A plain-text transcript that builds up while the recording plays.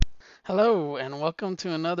Hello, and welcome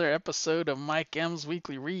to another episode of Mike M's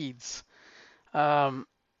Weekly Reads. Um,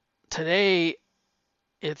 Today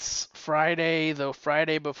it's Friday, the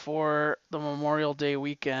Friday before the Memorial Day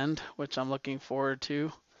weekend, which I'm looking forward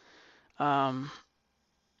to. Um,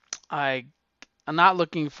 I, I'm not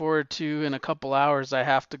looking forward to in a couple hours. I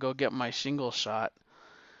have to go get my shingle shot.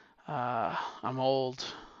 I'm old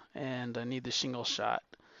and I need the shingle shot.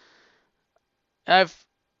 I've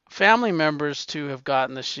family members too have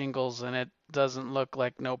gotten the shingles, and it doesn't look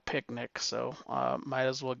like no picnic, so might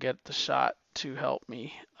as well get the shot to help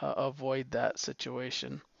me avoid that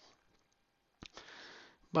situation.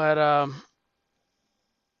 But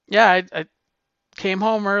yeah, I came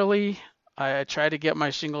home early. I tried to get my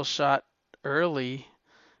shingle shot early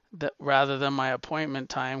rather than my appointment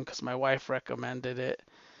time because my wife recommended it,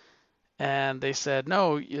 and they said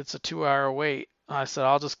no, it's a 2 hour wait. I said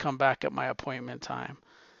I'll just come back at my appointment time.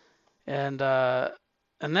 and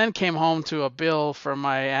and then came home to a bill for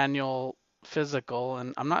my annual physical,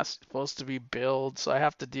 and I'm not supposed to be billed, so I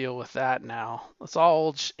have to deal with that now. It's all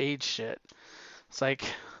old age shit. It's like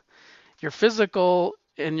your physical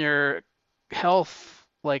and your health,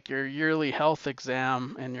 like your yearly health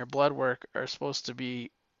exam and your blood work, are supposed to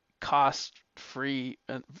be cost free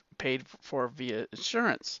and paid for via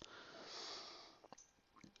insurance.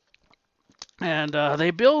 And they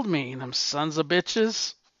billed me, them sons of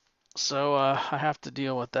bitches. So I have to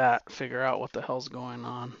deal with that, figure out what the hell's going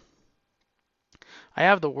on. I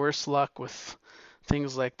have the worst luck with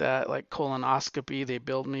things like that, like colonoscopy. They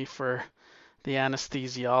billed me for the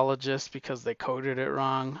anesthesiologist because they coded it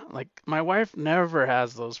wrong. Like my wife never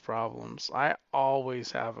has those problems. I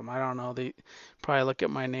always have them. I don't know. They probably look at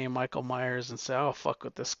my name, Michael Myers, and say, "Oh, fuck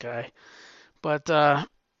with this guy." But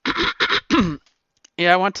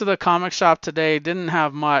yeah, I went to the comic shop today. Didn't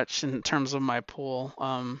have much in terms of my pool.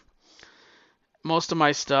 Most of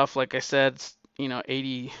my stuff, like I said,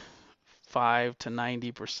 85 to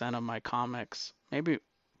 90% of my comics, maybe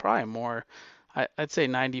probably more. I'd say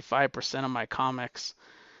 95% of my comics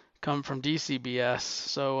come from DCBS.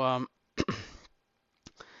 So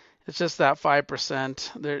it's just that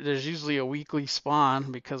 5%. There's usually a weekly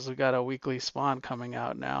spawn because we got a weekly spawn coming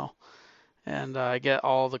out now. And I get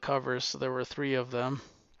all the covers, so there were three of them.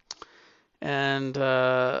 And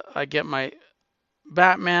I get my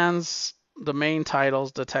Batman's, the main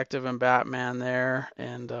titles, Detective and Batman there,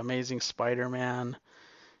 and Amazing Spider-Man,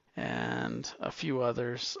 and a few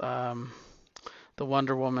others. The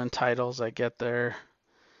Wonder Woman titles I get there,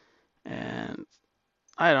 and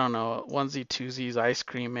I don't know, onesie twosies, Ice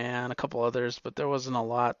Cream Man, a couple others, but there wasn't a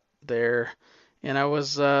lot there. And I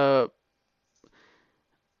was not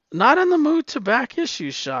in the mood to back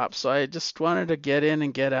issue shop, so I just wanted to get in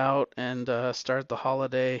and get out and start the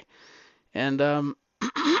holiday. And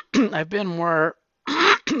I've been more,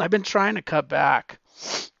 I've been trying to cut back.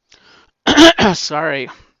 Sorry,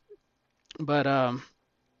 but I'm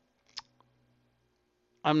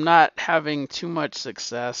not having too much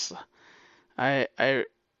success. I I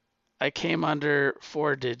I came under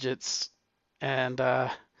four digits, and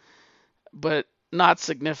but not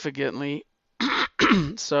significantly.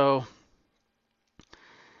 So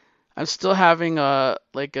I'm still having a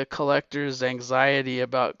collector's anxiety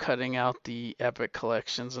about cutting out the epic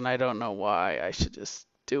collections, and I don't know why. I should just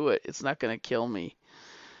do it. It's not gonna kill me.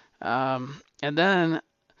 And then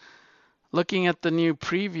looking at the new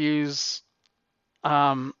previews,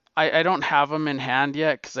 I don't have them in hand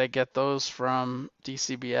yet because I get those from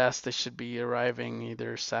DCBS. They should be arriving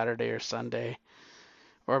either Saturday or Sunday,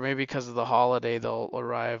 or maybe because of the holiday they'll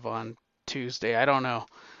arrive on Tuesday. I don't know.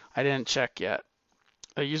 I didn't check yet.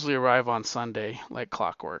 They usually arrive on Sunday like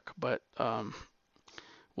clockwork, but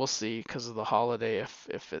we'll see because of the holiday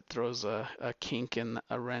if it throws a kink in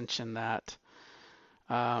a wrench in that.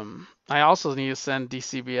 I also need to send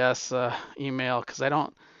DCBS email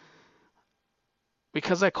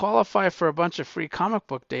because I qualify for a bunch of free comic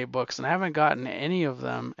book day books, and I haven't gotten any of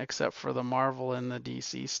them except for the Marvel and the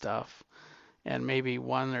DC stuff, and maybe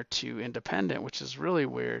one or two independent, which is really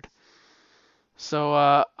weird. So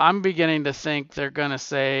I'm beginning to think they're gonna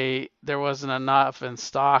say there wasn't enough in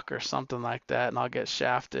stock or something like that, and I'll get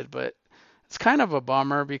shafted. But it's kind of a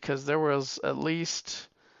bummer because there was at least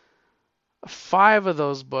five of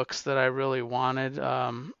those books that I really wanted.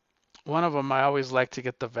 One of them I always like to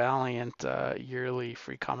get the Valiant yearly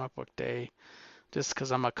free comic book day, just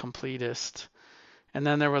because I'm a completist. And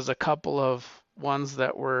then there was a couple of ones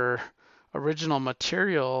that were original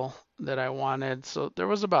material that I wanted. So there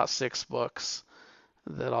was about six books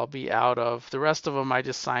that I'll be out of. The rest of them I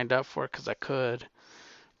just signed up for because I could.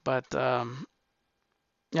 But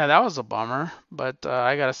Yeah, that was a bummer, but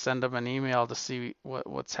I gotta send them an email to see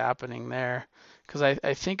what's happening there, because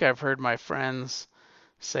I think I've heard my friends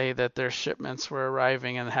say that their shipments were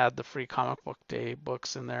arriving and had the free comic book day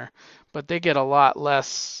books in there, but they get a lot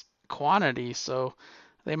less quantity, so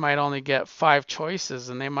they might only get 5 choices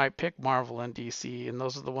and they might pick Marvel and DC, and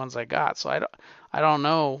those are the ones I got. So I don't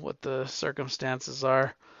know what the circumstances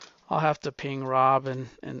are. I'll have to ping Rob and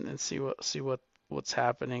what's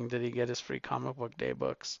happening. Did he get his free comic book day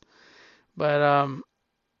books? But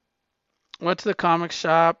went to the comic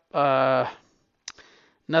shop.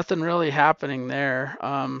 Nothing really happening there.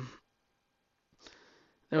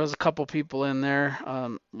 There was a couple people in there.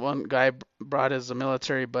 One guy brought his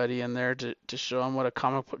military buddy in there to show him what a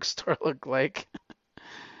comic book store looked like.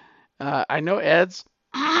 I know Ed's.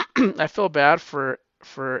 I feel bad for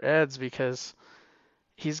Ed's because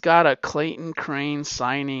he's got a Clayton Crane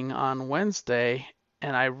signing on Wednesday,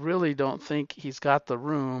 and I really don't think he's got the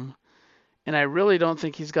room, and I really don't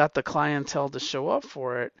think he's got the clientele to show up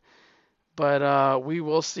for it. But we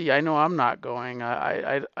will see. I know I'm not going.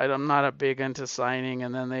 I'm not a big into signing,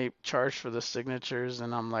 and then they charge for the signatures,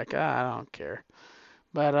 and I'm like, I don't care.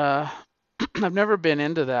 But I've never been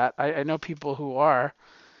into that. I know people who are,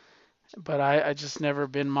 but I just never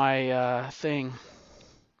been my thing.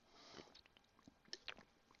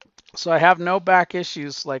 So I have no back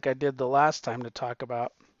issues like I did the last time to talk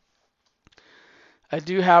about. I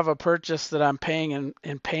do have a purchase that I'm paying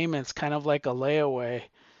in payments, kind of like a layaway,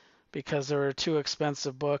 because there were two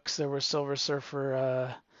expensive books. There were Silver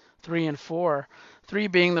Surfer 3 and 4. 3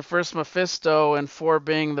 being the first Mephisto, and 4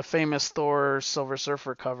 being the famous Thor Silver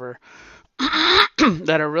Surfer cover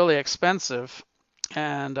that are really expensive.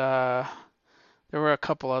 And there were a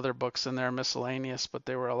couple other books in there, miscellaneous, but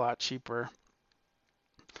they were a lot cheaper.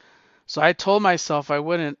 So I told myself I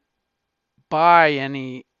wouldn't buy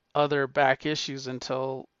any other back issues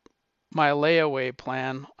until my layaway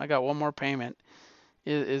plan, I got one more payment,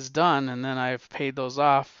 is done, and then I've paid those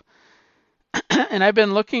off. And I've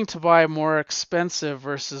been looking to buy more expensive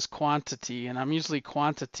versus quantity, and I'm usually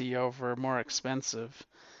quantity over more expensive.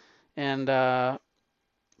 And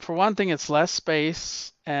for one thing, it's less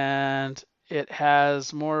space and it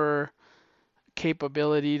has more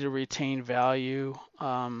capability to retain value.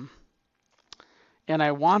 And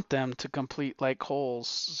I want them to complete like holes.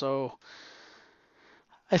 So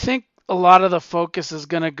I think a lot of the focus is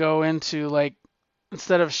going to go into like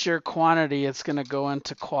instead of sheer quantity, it's going to go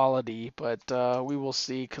into quality. But we will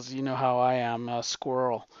see because you know how I am, a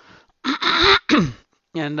squirrel.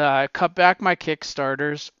 And I cut back my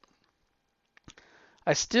Kickstarters.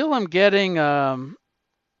 I still am getting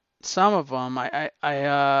some of them.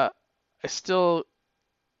 I still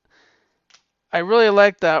I really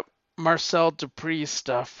like that Marcel Dupree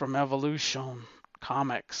stuff from Evolution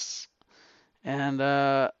Comics, and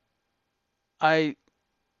I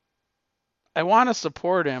I want to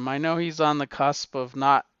support him. I know he's on the cusp of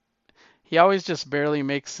not. He always just barely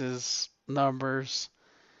makes his numbers,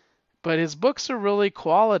 but his books are really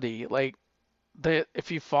quality. Like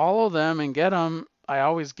if you follow them and get them, I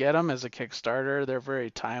always get them as a Kickstarter. They're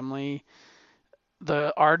very timely.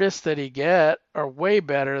 The artists that he get are way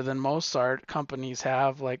better than most art companies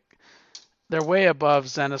have. Like they're way above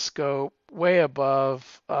Zenescope, way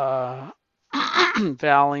above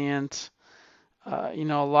Valiant. A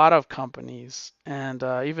lot of companies, and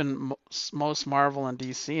even most Marvel and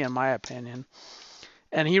DC, in my opinion.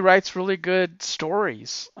 And he writes really good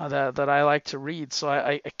stories that I like to read, so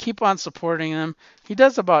I keep on supporting him. He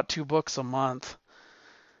does about 2 books a month,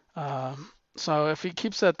 so if he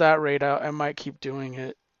keeps at that rate, I might keep doing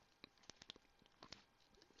it.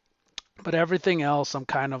 But everything else, I'm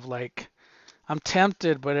kind of like, I'm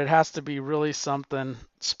tempted, but it has to be really something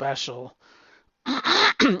special.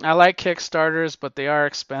 I like Kickstarters, but they are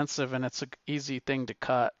expensive and it's an easy thing to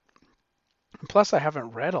cut. And plus, I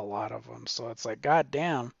haven't read a lot of them, so it's like, God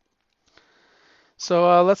damn.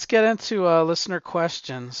 So let's get into listener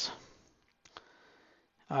questions.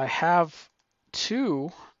 I have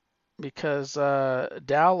 2 because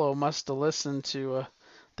Dowlow must have listened to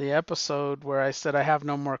the episode where I said I have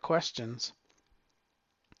no more questions.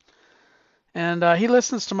 And he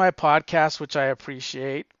listens to my podcast, which I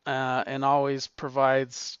appreciate, and always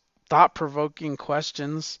provides thought-provoking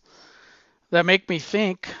questions that make me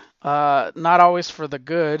think, not always for the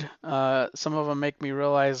good. Some of them make me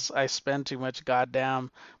realize I spend too much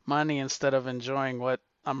goddamn money instead of enjoying what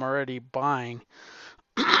I'm already buying.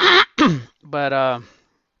 But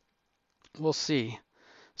we'll see.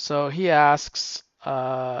 So he asks,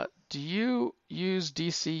 do you use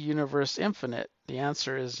DC Universe Infinite? The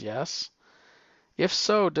answer is yes. If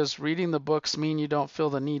so, does reading the books mean you don't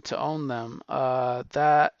feel the need to own them?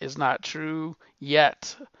 That is not true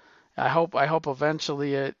yet. I hope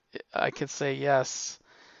eventually I could say yes.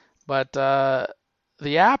 But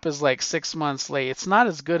the app is like 6 months late. It's not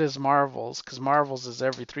as good as Marvel's because Marvel's is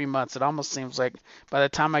every 3 months. It almost seems like by the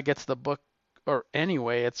time I get to the book, or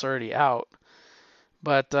anyway, it's already out.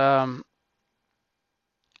 But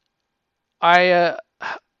I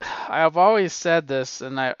I've always said this,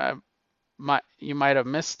 and you might have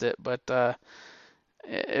missed it, but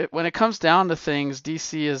when it comes down to things,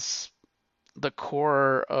 DC is the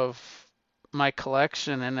core of my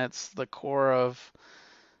collection, and it's the core of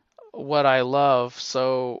what I love.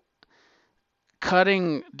 So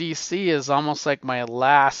cutting DC is almost like my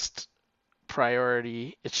last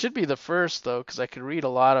priority. It should be the first though, because I could read a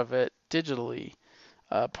lot of it digitally,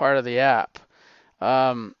 part of the app.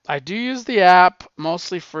 I do use the app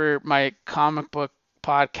mostly for my comic book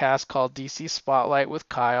podcast called DC Spotlight with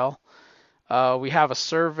Kyle. We have a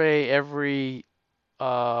survey every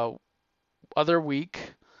uh, other week,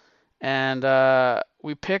 and I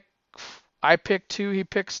pick two, he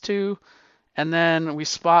picks two, and then we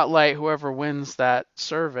spotlight whoever wins that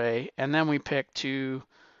survey, and then we pick two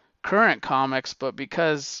current comics. But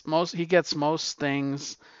because he gets most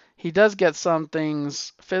things, he does get some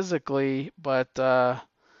things physically, but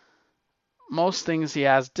most things he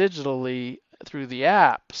has digitally through the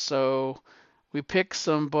app. So we pick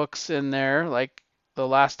some books in there, like the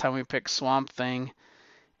last time we picked Swamp Thing,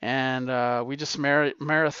 and we just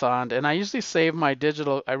marathoned. And I usually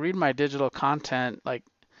I read my digital content like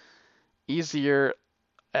easier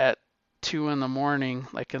at 2 in the morning,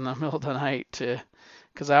 like in the middle of the night,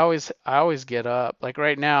 because I always get up. Like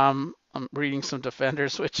right now, I'm reading some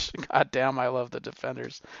Defenders, which goddamn, I love the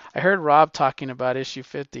Defenders. I heard Rob talking about issue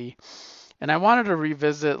 50, and I wanted to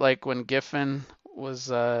revisit like when Giffen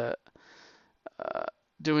was uh,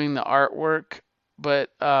 doing the artwork, but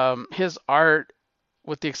his art,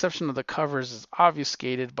 with the exception of the covers, is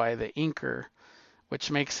obfuscated by the inker, which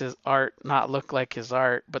makes his art not look like his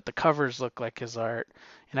art, but the covers look like his art.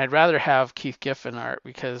 And I'd rather have Keith Giffen art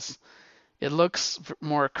because it looks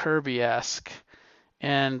more Kirby-esque.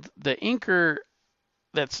 And the inker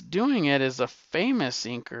that's doing it is a famous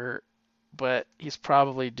inker, but he's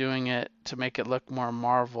probably doing it to make it look more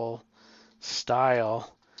Marvel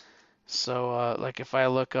style. So, like if I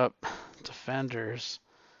look up Defenders,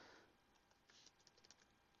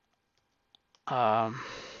 um,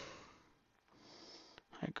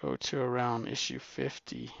 I go to around issue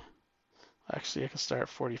 50. Actually, I can start at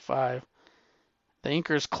 45. The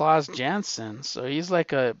inker's Klaus Janson, so he's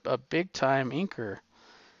like a big time inker.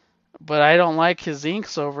 But I don't like his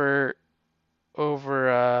inks over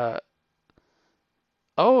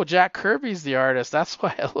oh, Jack Kirby's the artist. That's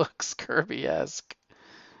why it looks Kirby-esque.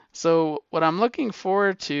 So what I'm looking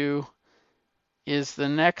forward to is the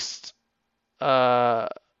next uh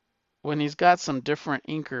when he's got some different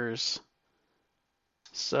inkers.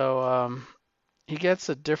 So he gets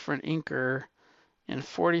a different inker in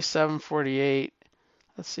 47, 48.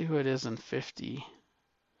 Let's see who it is in 50.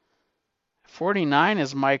 49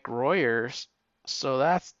 is Mike Royers. So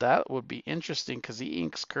that would be interesting because he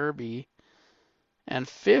inks Kirby. And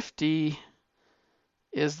 50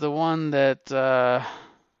 is the one that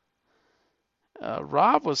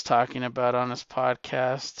Rob was talking about on his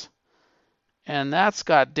podcast. And that's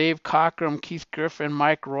got Dave Cockrum, Keith Giffen,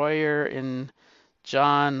 Mike Royer, and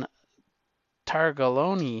John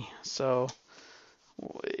Targaloni. So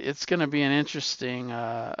it's going to be an interesting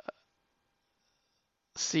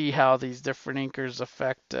see how these different inkers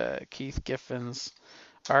affect Keith Giffen's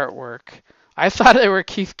artwork. I thought they were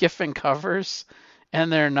Keith Giffen covers,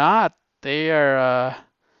 and they're not. They are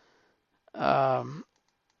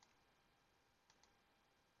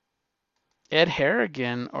Ed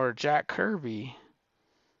Harrigan or Jack Kirby.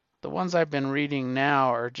 The ones I've been reading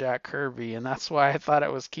now are Jack Kirby, and that's why I thought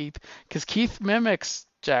it was Keith, because Keith mimics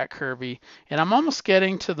Jack Kirby. And I'm almost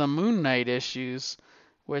getting to the Moon Knight issues,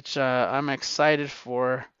 which I'm excited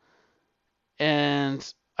for.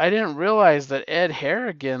 And I didn't realize that Ed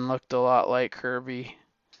Harrigan looked a lot like Kirby,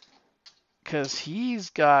 because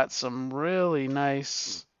he's got some really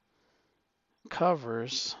nice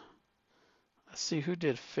covers. Let's see who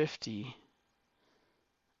did 50.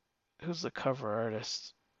 Who's the cover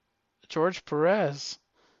artist? George Perez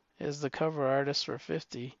is the cover artist for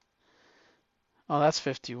 50. Oh, that's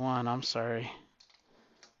 51. I'm sorry.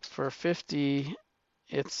 For 50,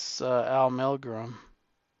 it's Al Milgrom.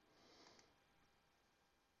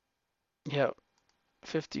 Yep.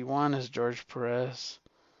 51 is George Perez.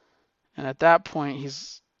 And at that point,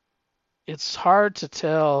 it's hard to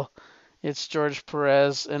tell It's George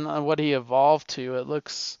Perez, and what he evolved to. It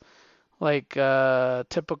looks like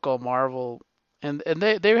typical Marvel, and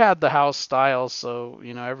they had the house style, so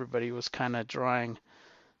everybody was kind of drawing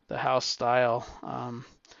the house style.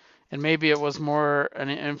 And maybe it was more an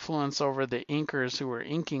influence over the inkers who were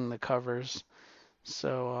inking the covers.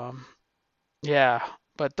 So yeah,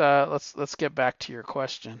 but let's get back to your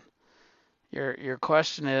question. Your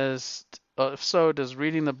question is, if so, does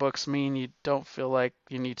reading the books mean you don't feel like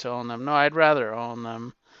you need to own them? No, I'd rather own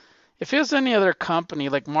them. If it was any other company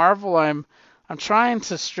like Marvel, I'm trying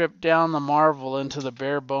to strip down the Marvel into the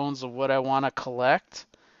bare bones of what I want to collect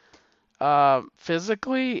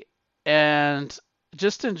physically, and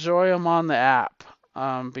just enjoy them on the app,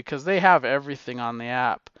 because they have everything on the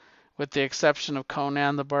app, with the exception of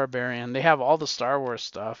Conan the Barbarian. They have all the Star Wars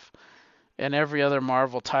stuff and every other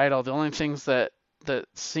Marvel title. The only things that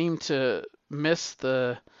seem to miss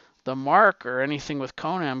the mark or anything with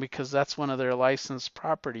Conan, because that's one of their licensed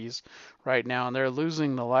properties right now, and they're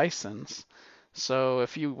losing the license. So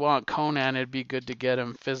if you want Conan, it'd be good to get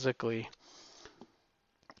him physically.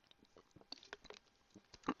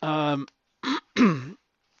 Um,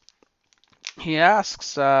 he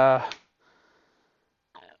asks,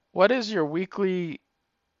 what is your weekly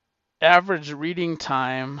average reading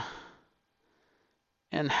time,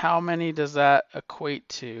 and how many does that equate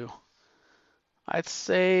to? I'd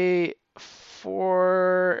say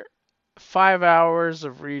 5 hours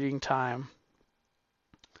of reading time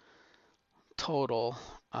total.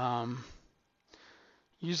 Um,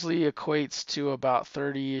 Usually equates to about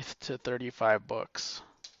 30 to 35 books.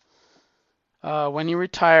 When you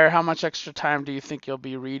retire, how much extra time do you think you'll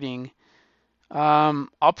be reading?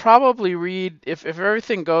 I'll probably read, if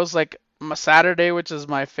everything goes like Saturday, which is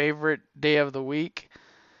my favorite day of the week,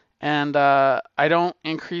 and I don't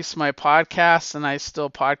increase my podcasts and I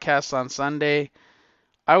still podcast on Sunday,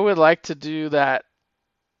 I would like to do that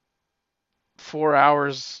 4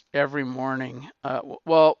 hours every morning.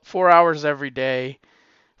 Well, 4 hours every day,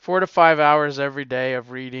 4 to 5 hours every day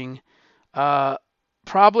of reading. Uh,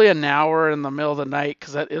 Probably an hour in the middle of the night,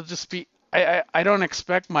 because it'll just be. I don't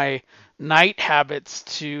expect my night habits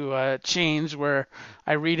to change where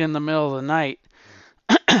I read in the middle of the night.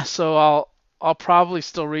 So I'll probably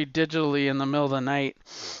still read digitally in the middle of the night,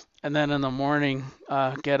 and then in the morning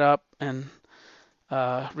get up and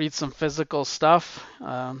read some physical stuff.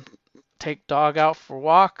 Take dog out for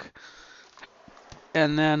walk,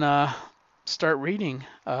 and then start reading.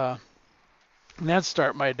 And then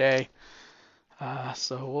start my day.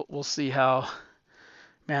 So we'll see how.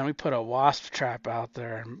 Man, we put a wasp trap out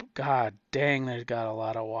there, and god dang, there's got a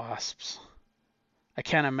lot of wasps. I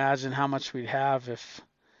can't imagine how much we'd have if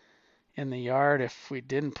in the yard if we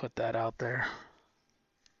didn't put that out there.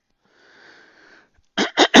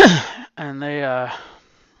 And they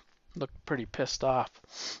look pretty pissed off.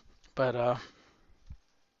 But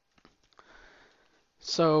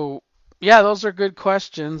so yeah, those are good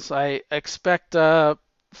questions. I expect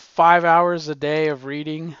 5 hours a day of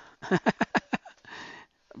reading,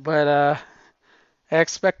 but I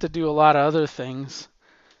expect to do a lot of other things.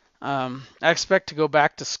 I expect to go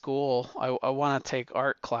back to school. I want to take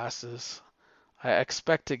art classes. I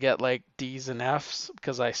expect to get like D's and F's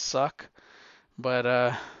because I suck, but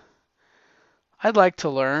I'd like to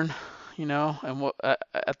learn, and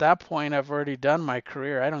at that point I've already done my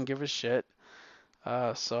career. I don't give a shit.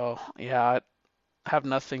 So yeah, I have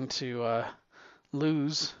nothing to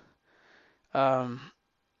lose. Um,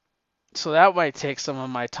 so that might take some of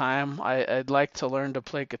my time. I'd like to learn to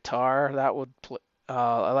play guitar.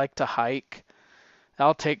 I like to hike.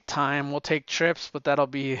 That'll take time. We'll take trips, but that'll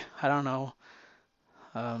be, I don't know,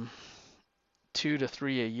 um, 2 to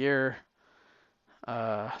 3 a year,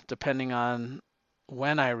 depending on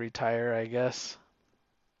when I retire, I guess.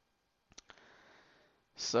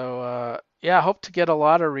 So yeah, I hope to get a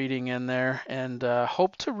lot of reading in there, and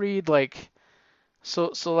hope to read like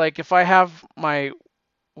like if I have my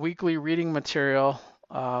weekly reading material,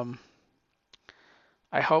 um,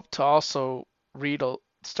 I hope to also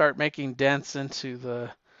start making dents into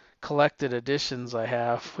the collected editions I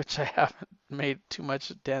have, which I haven't made too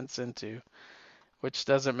much dents into, which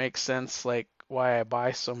doesn't make sense, like why I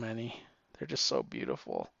buy so many. They're just so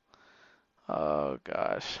beautiful. Oh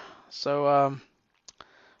gosh. So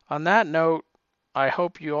on that note, I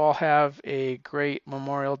hope you all have a great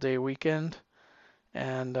Memorial Day weekend,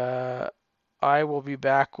 and I will be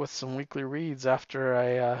back with some weekly reads after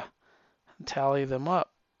I tally them up.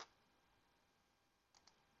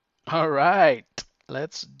 All right,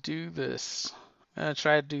 let's do this. I'm gonna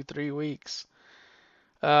try to do 3 weeks.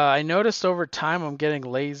 I noticed over time I'm getting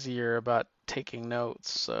lazier about taking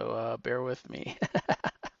notes, so bear with me.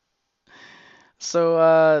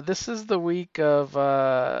 So this is the week of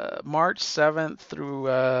March 7th through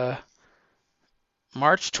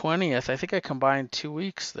March 20th. I think I combined 2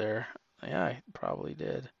 weeks there. Yeah, I probably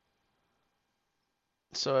did.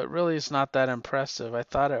 So it really is not that impressive. I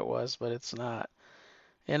thought it was, but it's not.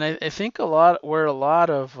 And I think where a lot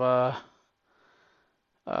of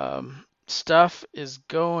stuff is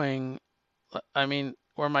going, I mean,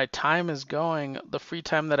 where my time is going, the free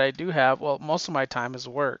time that I do have, well, most of my time is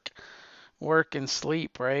work and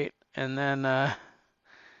sleep, right? And then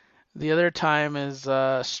the other time is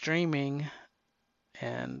streaming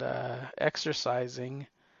and exercising,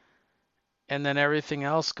 and then everything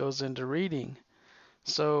else goes into reading.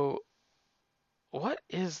 So, what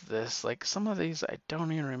is this? Like some of these I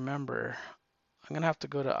don't even remember. I'm gonna have to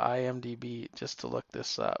go to IMDb just to look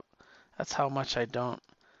this up. That's how much I don't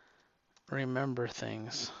remember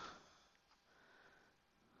things.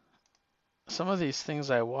 Some of these things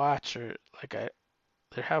I watch are like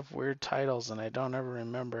they have weird titles and I don't ever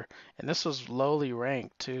remember. And this was lowly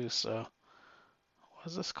ranked too, so what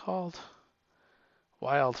is this called?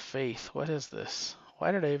 Wild Faith. What is this?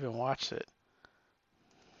 Why did I even watch it?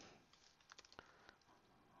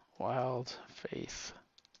 Wild Faith.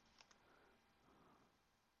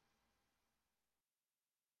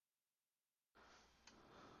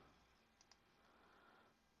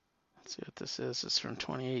 Let's see what this is. It's from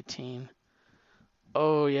 2018.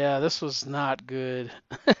 Oh yeah, this was not good.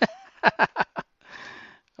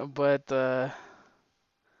 But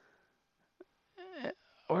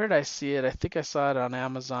where did I see it? I think I saw it on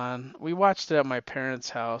Amazon. We watched it at my parents'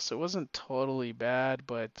 house. It wasn't totally bad,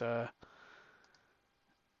 but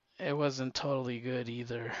it wasn't totally good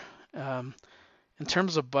either. Um, in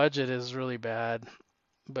terms of budget, it is really bad,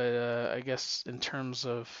 but I guess in terms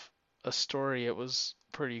of a story, it was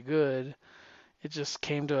pretty good. It just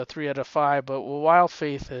came to a 3 out of 5. But what Wild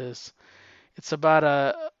Faith is, it's about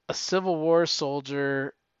a Civil War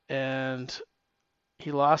soldier, and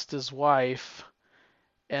he lost his wife,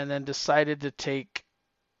 and then decided to take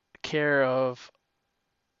care of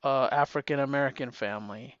a African American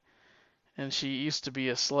family, and she used to be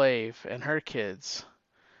a slave, and her kids,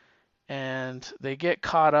 and they get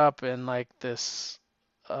caught up in like this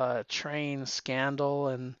train scandal,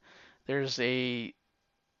 and there's a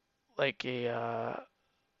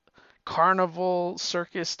carnival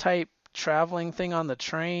circus type traveling thing on the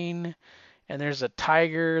train, and there's a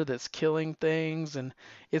tiger that's killing things, and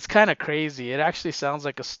it's kind of crazy. It actually sounds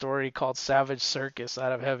like a story called Savage Circus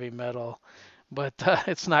out of Heavy Metal, but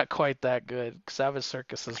it's not quite that good. Savage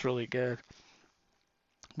Circus is really good,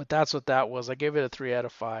 but that's what that was. I gave it a 3 out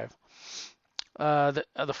of 5.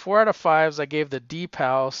 The 4 out of 5s I gave the Deep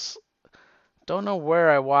House. Don't know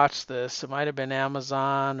where I watched this. It might have been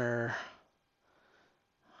Amazon or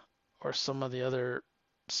some of the other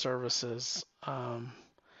services.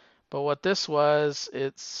 But what this was,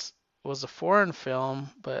 was a foreign film,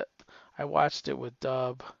 but I watched it with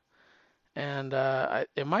dub, and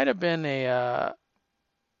it might have been a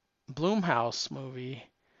Blumhouse movie.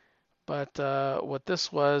 But what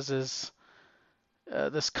this was is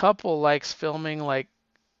this couple likes filming like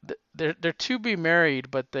they're to be married,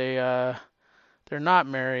 but they're not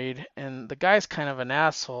married, and the guy's kind of an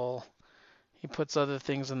asshole. He puts other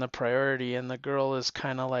things in the priority, and the girl is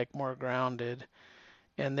kind of like more grounded.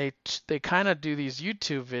 And they kind of do these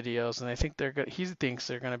YouTube videos, and I think he thinks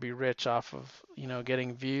they're gonna be rich off of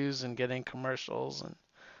getting views and getting commercials and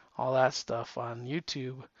all that stuff on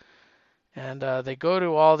YouTube. And they go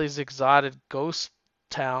to all these exotic ghost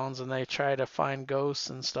towns and they try to find ghosts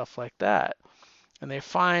and stuff like that. And they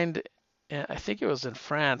find, I think it was in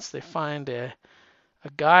France, they find a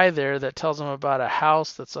guy there that tells them about a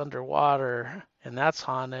house that's underwater and that's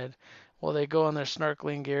haunted. Well, they go in their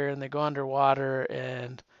snorkeling gear and they go underwater,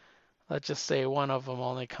 and let's just say one of them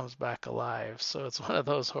only comes back alive. So it's one of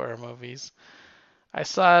those horror movies. I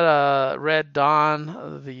saw Red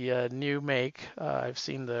Dawn, the new make. I've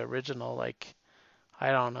seen the original like,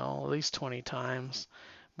 I don't know, at least 20 times.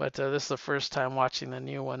 But this is the first time watching the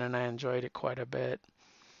new one, and I enjoyed it quite a bit.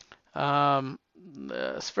 Um,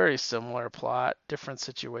 it's very similar plot, different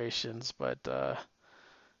situations, but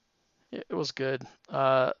it was good.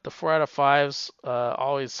 The 4 out of 5s,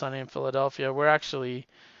 Always Sunny in Philadelphia. We're actually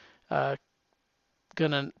uh,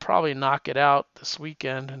 gonna probably knock it out this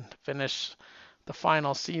weekend and finish the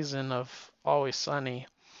final season of Always Sunny.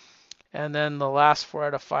 And then the last 4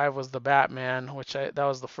 out of 5 was the Batman, which that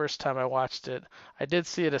was the first time I watched it. I did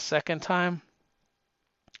see it a second time.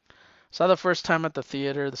 Saw the first time at the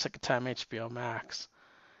theater, the second time HBO Max.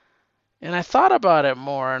 And I thought about it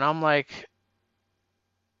more, and I'm like,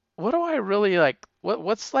 what do I really like?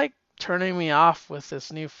 What's like turning me off with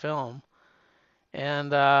this new film?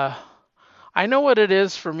 And I know what it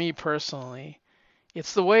is for me personally.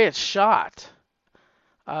 It's the way it's shot.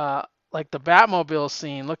 Uh, like the Batmobile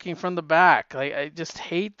scene, looking from the back. Like I just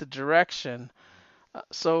hate the direction.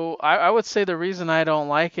 So I would say the reason I don't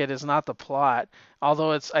like it is not the plot,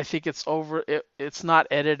 although I think it's it's not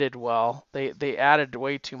edited well. They added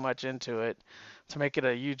way too much into it to make it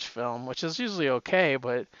a huge film, which is usually okay,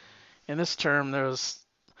 but in this term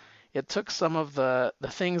it took some of the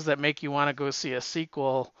things that make you want to go see a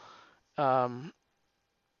sequel um,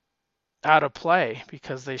 out of play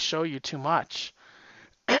because they show you too much,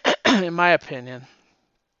 in my opinion.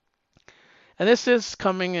 And this is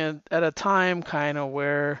coming in at a time kind of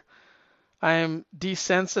where I'm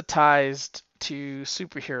desensitized to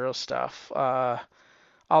superhero stuff. I'll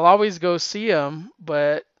always go see them,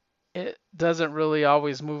 but it doesn't really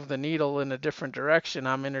always move the needle in a different direction.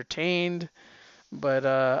 I'm entertained, but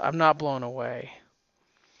I'm not blown away.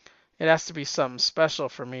 It has to be something special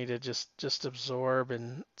for me to just absorb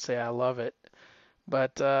and say I love it.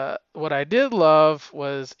 But what I did love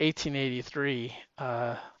was 1883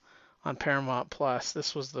 on Paramount Plus.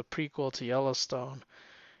 This was the prequel to Yellowstone,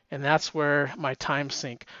 and that's where my time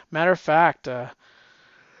sink. Matter of fact,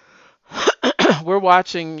 we're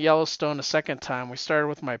watching Yellowstone a second time. We started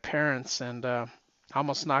with my parents and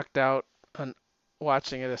almost knocked out on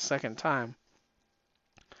watching it a second time.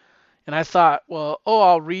 And I thought, well,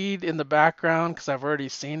 I'll read in the background because I've already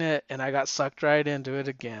seen it, and I got sucked right into it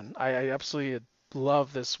again. I absolutely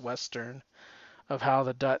love this Western of how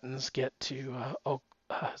the Duttons get to,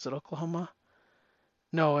 is it Oklahoma?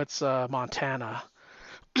 No, it's Montana.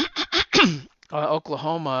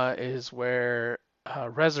 Oklahoma is where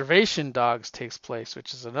Reservation Dogs takes place,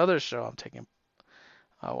 which is another show I'm taking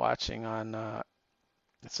watching on.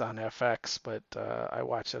 It's on FX, but I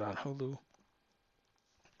watch it on Hulu.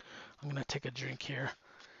 I'm gonna take a drink here.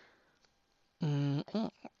 Mm-mm.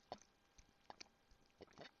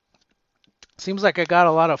 Seems like I got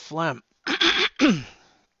a lot of phlegm. I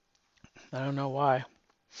don't know why,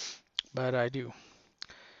 but I do.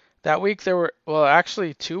 That week there were, well,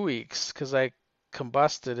 actually 2 weeks because I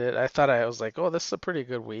combusted it. I thought I was like, oh, this is a pretty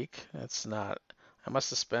good week. It's not. I must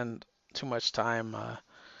have spent too much time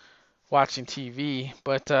watching TV,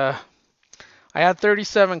 but I had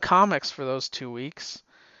 37 comics for those 2 weeks.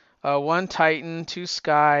 One Titan, two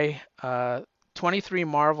Sky, 23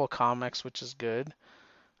 Marvel comics, which is good.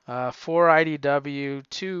 Four IDW,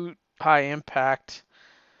 two High Impact,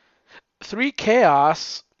 three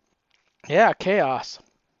Chaos. Yeah, Chaos.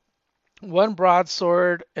 One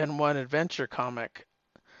Broadsword and one Adventure comic.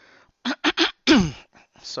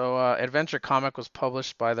 So Adventure comic was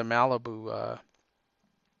published by the Malibu,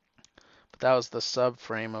 but that was the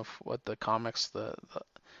subframe of what the comics.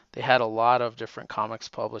 They had a lot of different comics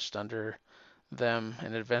published under them,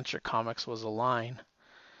 and Adventure Comics was a line.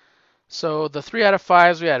 So the 3 out of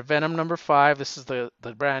 5s, we had Venom #5. This is the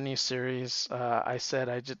brand new series. I said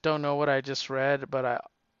I just don't know what I just read, but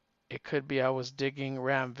it could be I was digging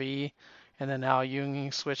Ram V, and then Al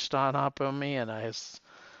Ewing switched up on me, and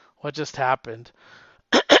what just happened?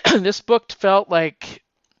 This book felt like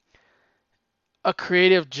a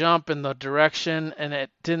creative jump in the direction, and it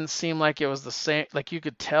didn't seem like it was the same. Like you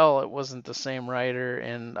could tell it wasn't the same writer,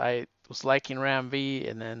 and I was liking Ram V,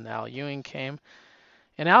 and then Al Ewing came,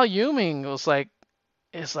 and Al Ewing was like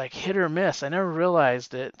is like hit or miss. I never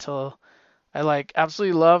realized it till I like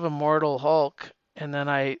absolutely love Immortal Hulk, and then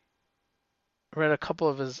I read a couple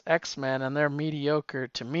of his X-Men, and they're mediocre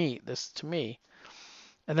to me.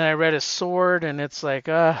 And then I read his Sword, and it's like,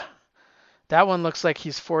 that one looks like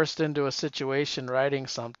he's forced into a situation writing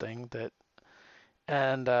something that,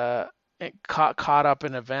 and it caught up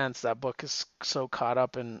in events. That book is so caught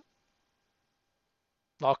up in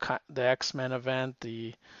the X-Men event,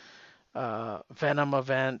 the Venom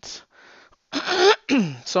event,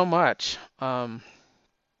 so much.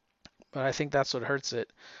 But I think that's what hurts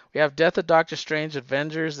it. We have Death of Doctor Strange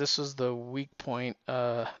Avengers. This was the weak point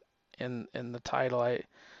in the title.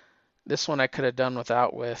 This one I could have done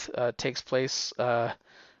without with. Takes place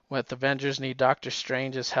with Avengers need Doctor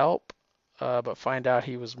Strange's help, but find out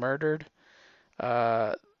he was murdered.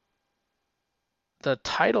 Uh, the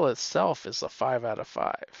title itself is a 5 out of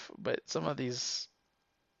 5, but some of these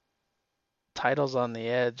titles on the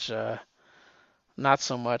edge, not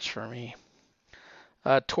so much for me.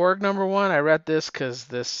 Torg #1, I read this because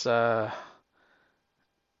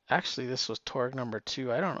actually this was Torg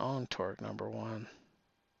 #2. I don't own Torg #1.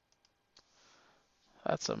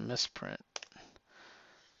 That's a misprint.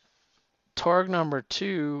 Torg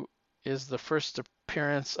 #2 is the first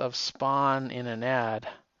appearance of Spawn in an ad.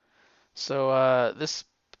 So this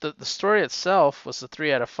the story itself was a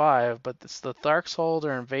 3 out of 5, but it's the Tharkshold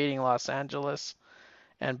are invading Los Angeles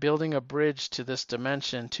and building a bridge to this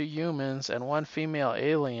dimension. Two humans and one female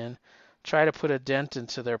alien try to put a dent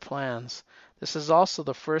into their plans. This is also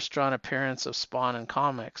the first drawn appearance of Spawn in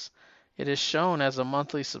comics. It is shown as a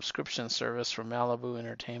monthly subscription service from Malibu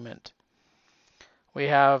Entertainment. We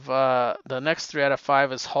have the next 3 out of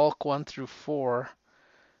 5 is Hulk 1 through 4.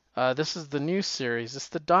 This is the new series. It's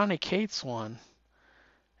the Donny Cates one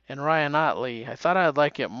and Ryan Otley. I thought I'd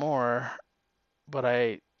like it more, but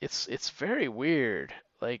it's very weird.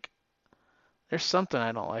 Like there's something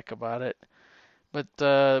I don't like about it.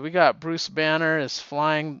 But we got Bruce Banner is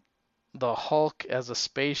flying the Hulk as a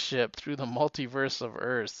spaceship through the multiverse of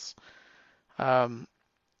Earths. Um,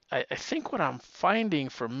 I think what I'm finding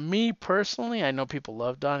for me personally, I know people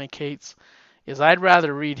love Donny Cates, is I'd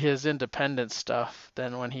rather read his independent stuff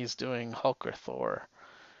than when he's doing Hulk or Thor.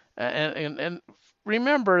 And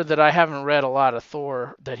remember that I haven't read a lot of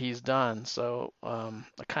Thor that he's done, so I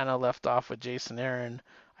kind of left off with Jason Aaron.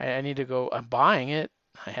 I need to go. I'm buying it.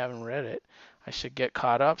 I haven't read it. I should get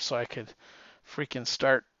caught up so I could freaking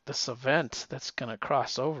start this event that's gonna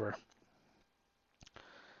cross over.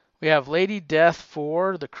 We have Lady Death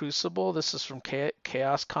 4, The Crucible. This is from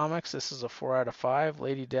Chaos Comics. This is a 4 out of 5.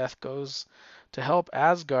 Lady Death goes to help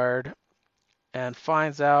Asgard and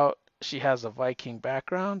finds out she has a Viking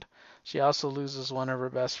background. She also loses one of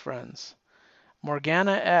her best friends.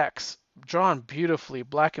 Morgana X, drawn beautifully,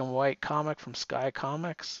 black and white comic from Sky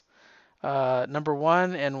Comics. Number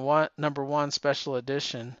one special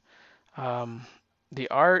edition. The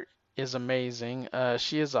art is amazing.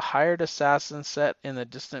 She is a hired assassin set in the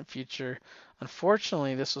distant future.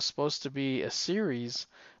 Unfortunately, this was supposed to be a series,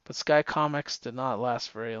 but Sky Comics did not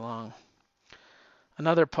last very long.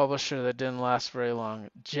 Another publisher that didn't last very long,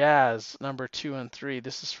 Jazz, number 2 and 3.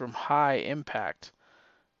 This is from High Impact.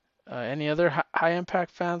 Any other High Impact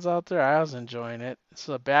fans out there? I was enjoying it. It's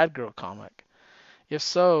a Bad Girl comic. If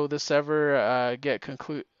so, this ever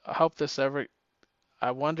I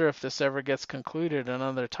wonder if this ever gets concluded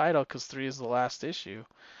another title because 3 is the last issue.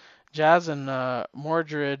 Jazz and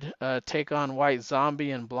Mordred take on White Zombie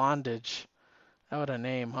and Blondage. What a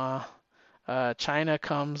name, huh? China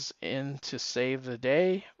comes in to save the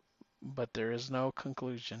day, but there is no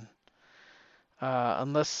conclusion.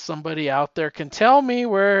 Unless somebody out there can tell me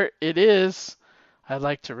where it is, I'd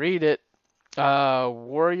like to read it.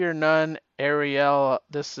 Warrior Nun Ariel.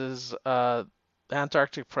 This is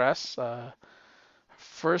Antarctic Press.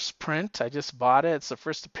 First print. I just bought it. It's the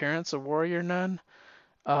first appearance of Warrior Nun.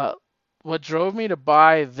 What drove me to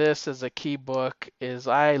buy this as a key book is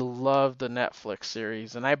I love the Netflix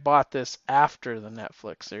series, and I bought this after the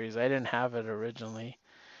Netflix series. I didn't have it originally.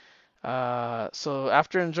 So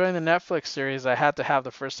after enjoying the Netflix series, I had to have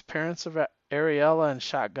the first appearance of Ariella and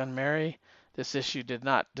Shotgun Mary. This issue did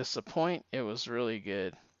not disappoint. It was really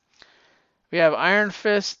good. We have Iron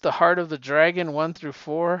Fist, The Heart of the Dragon, 1 through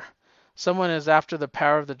 4. Someone is after the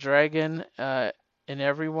power of the dragon in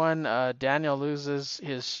everyone. Daniel loses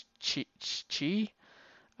his chi.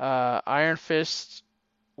 Iron Fist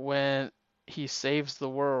when he saves the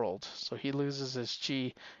world, so he loses his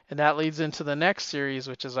chi, and that leads into the next series,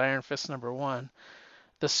 which is Iron Fist number 1.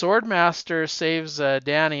 The Swordmaster saves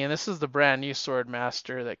Danny, and this is the brand new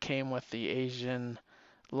Swordmaster that came with the Asian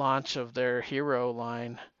launch of their hero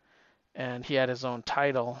line, and he had his own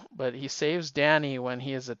title, but he saves Danny when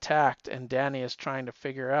he is attacked, and Danny is trying to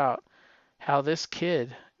figure out how this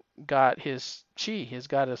kid got his chi, he's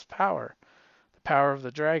got his power, the power of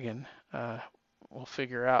the dragon. We'll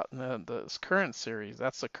figure out in the current series.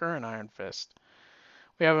 That's the current Iron Fist.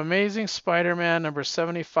 We have Amazing Spider-Man number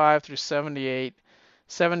 75 through 78.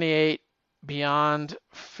 78 beyond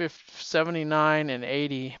 79 and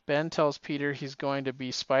 80. Ben tells Peter he's going to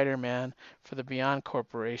be Spider-Man for the Beyond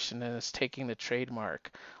Corporation and is taking the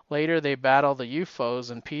trademark. Later they battle the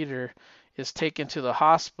UFOs and Peter is taken to the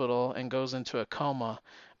hospital and goes into a coma.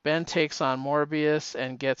 Ben takes on Morbius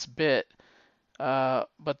and gets bit.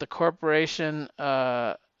 But the corporation,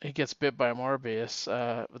 he gets bit by Morbius.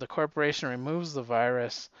 The corporation removes the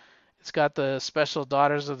virus. It's got the special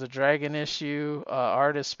Daughters of the Dragon issue.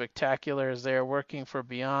 Art is spectacular as they are working for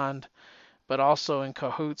Beyond, but also in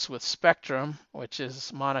cahoots with Spectrum, which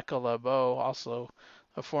is Monica LeBeau, also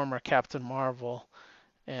a former Captain Marvel.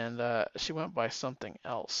 And she went by something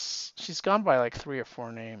else. She's gone by like 3 or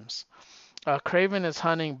 4 names. Kraven is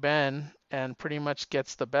hunting Ben and pretty much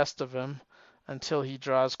gets the best of him until he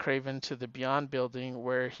draws Kraven to the Beyond building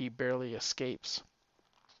where he barely escapes.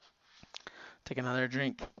 Take another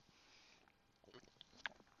drink.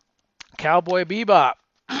 Cowboy Bebop,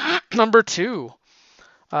 number 2.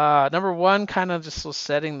 Number one kind of just was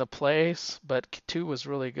setting the place, but two was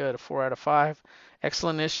really good. A 4 out of 5.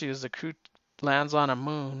 Excellent issues. The crew lands on a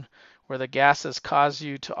moon where the gases cause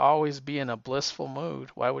you to always be in a blissful mood.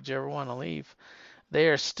 Why would you ever want to leave? They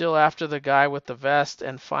are still after the guy with the vest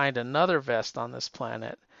and find another vest on this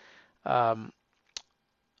planet. Um,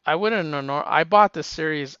 I wouldn't know. I bought this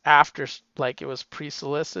series after like it was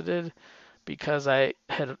pre-solicited because I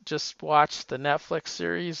had just watched the Netflix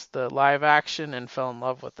series, the live action, and fell in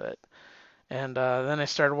love with it. And then I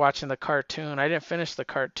started watching the cartoon. I didn't finish the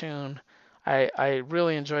cartoon. I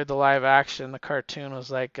really enjoyed the live action. The cartoon was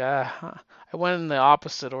like, I went in the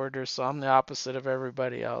opposite order, so I'm the opposite of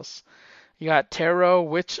everybody else. You got Tarot,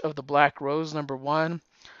 Witch of the Black Rose, number one.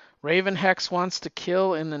 Raven Hex wants to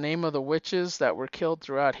kill in the name of the witches that were killed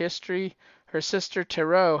throughout history. Her sister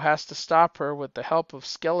Tarot has to stop her with the help of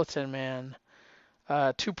Skeleton Man.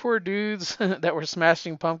 Two poor dudes that were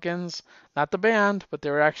smashing pumpkins, not the band, but they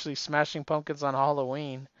were actually smashing pumpkins on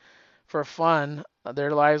Halloween for fun.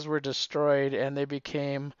 Their lives were destroyed and they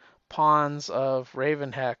became pawns of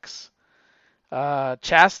Raven Hex.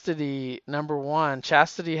 Chastity, number one.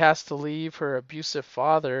 Chastity has to leave her abusive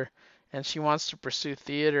father and she wants to pursue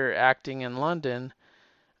theater acting in London.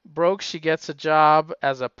 Broke, she gets a job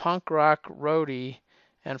as a punk rock roadie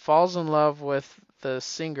and falls in love with the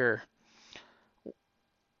singer.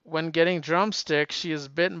 When getting drumsticks, she is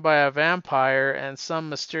bitten by a vampire and some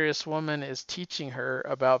mysterious woman is teaching her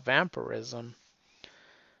about vampirism.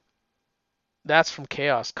 That's from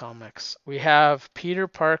Chaos Comics. We have Peter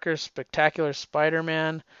Parker's Spectacular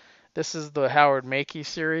Spider-Man. This is the Howard Makey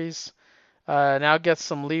series. Now gets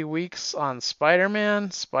some Lee Weeks on Spider-Man.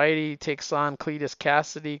 Spidey takes on Cletus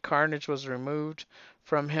Cassidy. Carnage was removed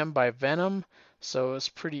from him by Venom, so it was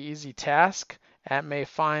a pretty easy task. Aunt May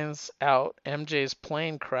finds out MJ's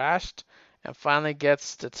plane crashed and finally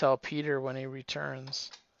gets to tell Peter when he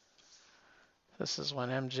returns. This is when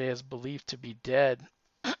MJ is believed to be dead.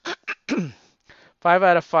 5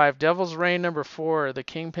 out of 5. Devil's Reign number 4. The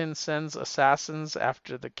Kingpin sends assassins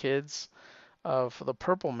after the kids of the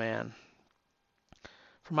Purple Man.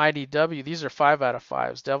 From IDW, these are 5 out of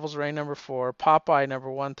 5s. Devil's Reign number 4. Popeye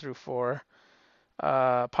number 1 through 4.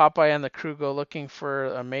 Popeye and the crew go looking for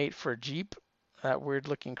a mate for Jeep, that weird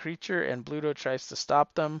looking creature, and Bluto tries to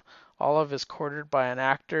stop them. Olive is courted by an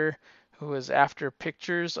actor who is after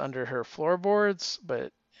pictures under her floorboards,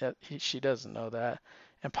 but she doesn't know that.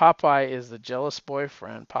 And Popeye is the jealous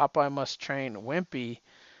boyfriend. Popeye must train Wimpy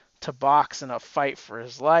to box in a fight for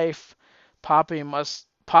his life. Popeye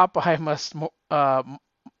must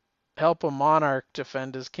help a monarch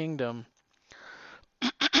defend his kingdom.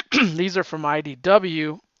 These are from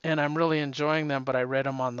IDW, and I'm really enjoying them, but I read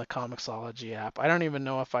them on the Comixology app. I don't even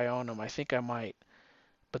know if I own them. I think I might.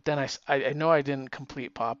 But then I know I didn't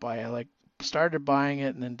complete Popeye. I started buying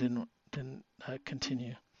it and then didn't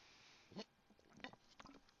continue.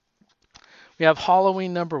 We have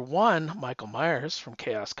Halloween number 1, Michael Myers from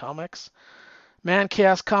Chaos Comics. Man,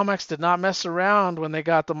 Chaos Comics did not mess around when they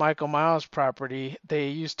got the Michael Myers property. They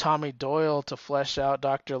used Tommy Doyle to flesh out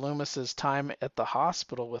Dr. Loomis's time at the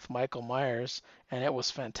hospital with Michael Myers, and it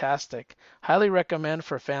was fantastic. Highly recommend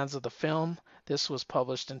for fans of the film. This was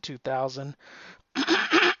published in 2000,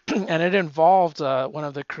 and it involved one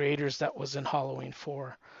of the creators that was in Halloween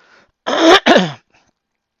 4.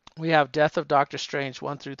 We have Death of Doctor Strange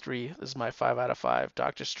 1 through 3. This is my 5 out of 5.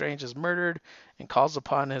 Doctor Strange is murdered and calls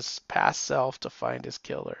upon his past self to find his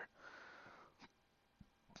killer.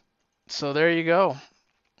 So there you go.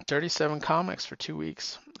 37 comics for 2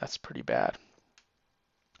 weeks. That's pretty bad.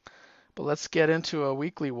 But let's get into a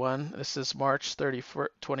weekly one. This is March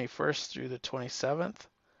 21st through the 27th.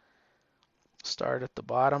 Start at the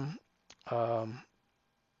bottom.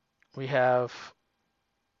 We have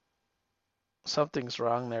something's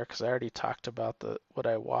wrong there because I already talked about what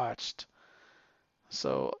I watched.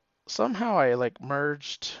 So somehow I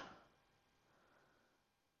merged.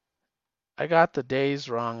 I got the days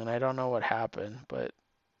wrong and I don't know what happened, but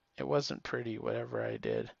it wasn't pretty whatever I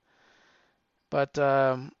did. But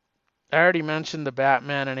I already mentioned the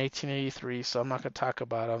Batman in 1883, so I'm not going to talk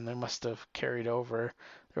about them. They must have carried over.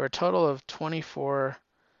 There were a total of 24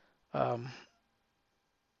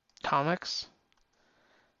 comics.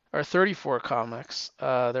 Or 34 comics.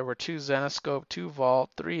 There were 2 Zenescope, 2 Vault,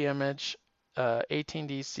 3 Image, 18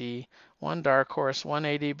 DC, 1 Dark Horse, 1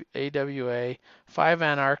 AWA, 5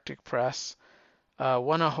 Antarctic Press,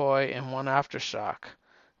 1 Ahoy, and 1 Aftershock.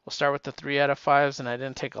 We'll start with the 3 out of 5s, and I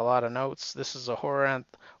didn't take a lot of notes. This is a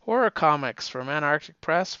horror comics from Antarctic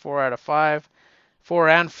Press, 4 out of 5, 4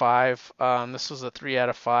 and 5. This was a 3 out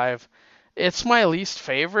of 5. It's my least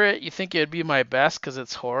favorite. You think it'd be my best because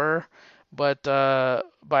it's horror. But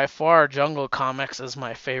by far, Jungle Comics is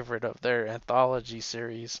my favorite of their anthology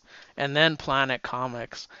series, and then Planet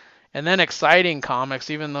Comics, and then Exciting Comics,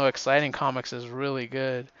 even though Exciting Comics is really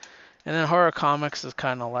good, and then Horror Comics is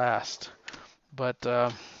kind of last. But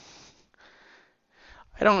I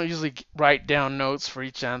don't usually write down notes for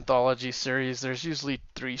each anthology series. There's usually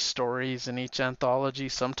 3 stories in each anthology.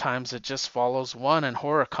 Sometimes it just follows one in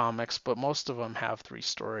Horror Comics, but most of them have 3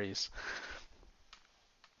 stories.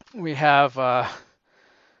 We have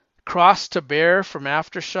Cross to Bear from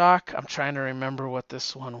Aftershock. I'm trying to remember what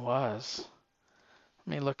this one was.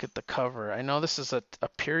 Let me look at the cover. I know this is a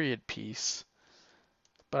period piece,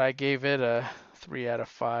 but I gave it a 3 out of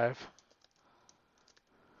 5.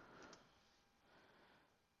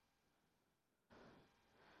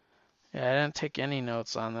 Yeah, I didn't take any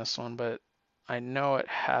notes on this one, but I know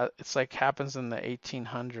it's like happens in the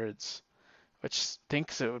 1800s, which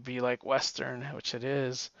thinks it would be like Western, which it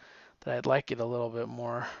is, that I'd like it a little bit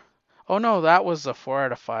more. Oh no, that was a 4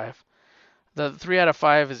 out of 5. The 3 out of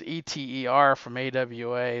 5 is ETER from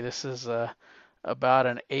AWA. This is about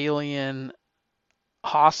an alien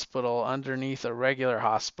hospital underneath a regular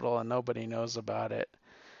hospital, and nobody knows about it.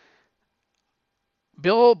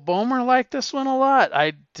 Bill Bomer liked this one a lot.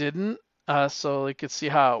 I didn't, so you could see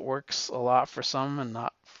how it works a lot for some and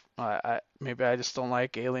not. Maybe I just don't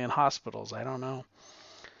like alien hospitals. I don't know.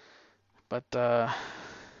 But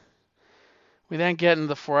we then get into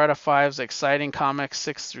the 4 out of 5's Exciting Comics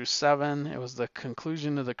 6 through 7. It was the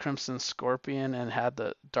conclusion of the Crimson Scorpion and had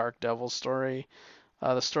the Dark Devil story.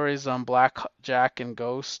 The stories on Black Jack and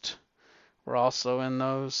Ghost were also in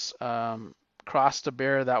those. Cross to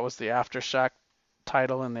Bear, that was the Aftershock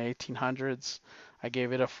title in the 1800s. I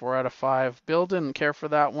gave it a 4 out of 5. Bill didn't care for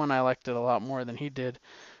that one. I liked it a lot more than he did.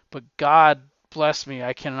 But God bless me,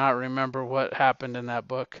 I cannot remember what happened in that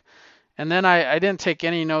book. And then I didn't take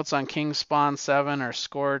any notes on King Spawn 7 or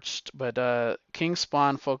Scorched, but King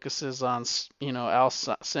Spawn focuses on, Al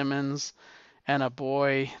Simmons and a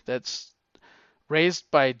boy that's raised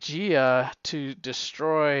by Gia to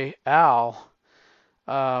destroy Al.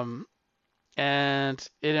 And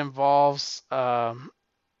it involves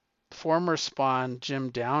former Spawn Jim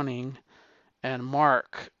Downing and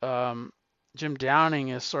Mark. Jim Downing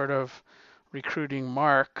is sort of recruiting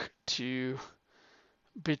Mark to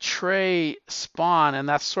betray Spawn, and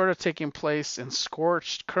that's sort of taking place in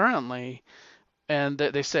Scorched currently. And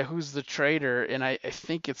they say, who's the traitor? And I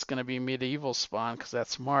think it's going to be Medieval Spawn because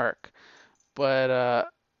that's Mark. But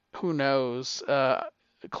who knows?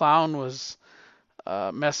 Clown was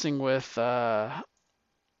messing with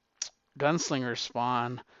Gunslinger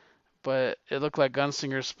Spawn, but it looked like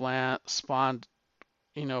Gunslinger Spawn,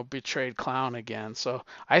 betrayed Clown again. So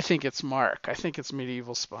I think it's Mark. I think it's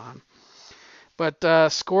Medieval Spawn.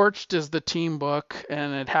 But Scorched is the team book,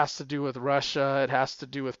 and it has to do with Russia. It has to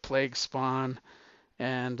do with Plague Spawn,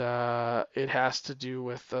 and it has to do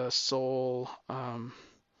with Soul.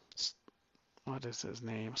 What is his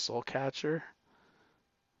name? Soul Catcher.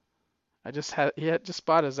 He had just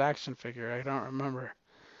bought his action figure. I don't remember.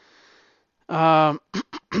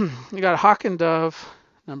 You got Hawk and Dove,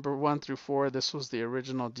 number 1 through 4. This was the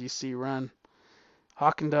original DC run.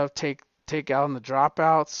 Hawk and Dove take out the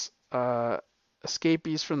dropouts.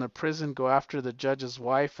 Escapees from the prison go after the judge's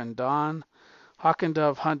wife and Dawn. Hawk and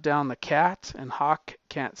Dove hunt down the cat, and Hawk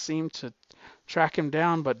can't seem to track him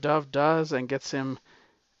down, but Dove does and gets him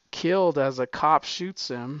killed as a cop shoots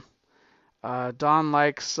him. Dawn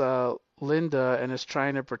likes Linda and is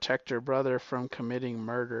trying to protect her brother from committing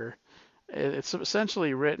murder. It's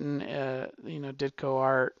essentially written, Ditko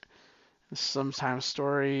art, sometimes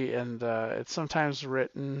story, and it's sometimes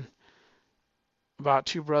written about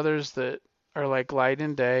 2 brothers that are like light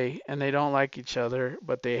and day, and they don't like each other,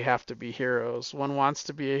 but they have to be heroes. One wants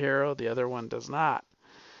to be a hero, the other one does not.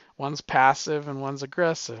 One's passive and one's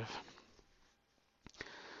aggressive.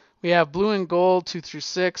 We have Blue and Gold 2 through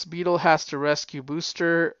 6. Beetle has to rescue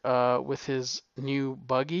Booster with his new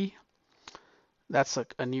buggy. That's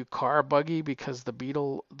a new car buggy because the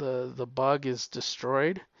Beetle, the bug is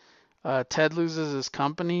destroyed. Ted loses his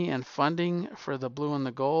company and funding for the Blue and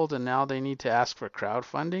the Gold, and now they need to ask for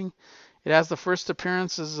crowdfunding. It has the first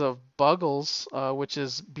appearances of Buggles, which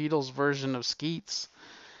is Beetle's version of Skeets.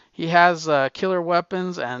 He has killer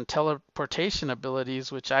weapons and teleportation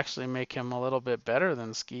abilities, which actually make him a little bit better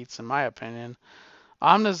than Skeets, in my opinion.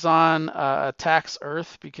 Omnizon attacks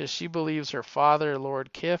Earth because she believes her father,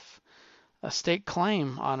 Lord Kif, staked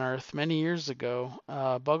claim on Earth many years ago.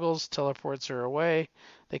 Buggles teleports her away.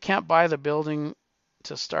 They can't buy the building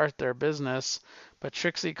to start their business, but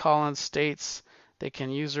Trixie Collins states they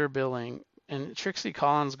can use her building. And Trixie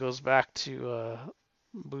Collins goes back to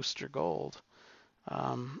Booster Gold.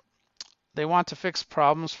 Um, they want to fix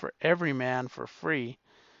problems for every man for free.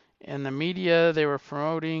 In the media, they were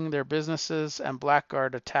promoting their businesses and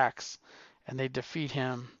Blackguard attacks, and they defeat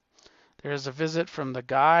him. There's a visit from the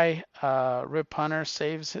guy. Rip Hunter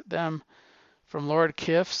saves them from Lord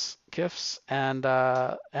Kifs and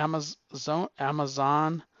Amazon,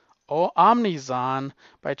 Omnizon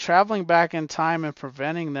by traveling back in time and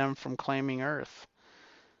preventing them from claiming Earth.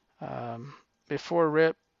 Um, Before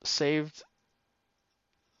Rip saved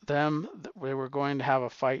them, we were going to have a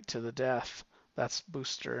fight to the death. That's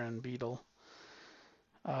Booster and Beetle.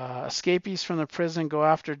 Escapees from the prison go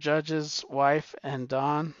after Judge's wife and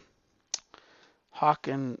Dawn. Hawk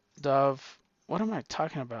and Dove. What am I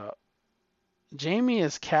talking about? Jamie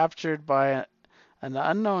is captured by an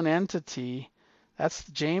unknown entity. That's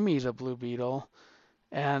Jamie the Blue Beetle.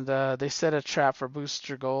 And they set a trap for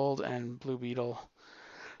Booster Gold and Blue Beetle.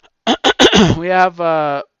 We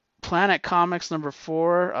have Planet Comics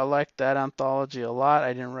 #4. I like that anthology a lot.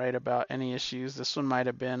 I didn't write about any issues. This one might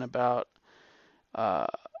have been about uh,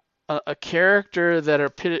 a character that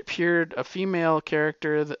appeared, a female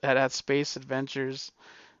character that had space adventures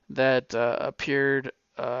that appeared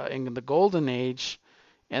in the Golden Age,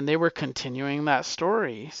 and they were continuing that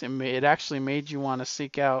story. It actually made you want to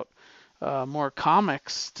seek out more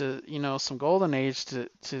comics to, some Golden Age to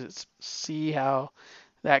see how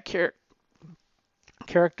that character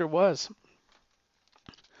was.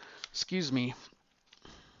 Excuse me.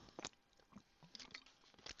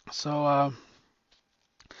 So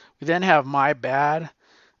we then have My Bad.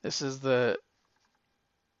 This is the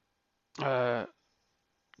uh,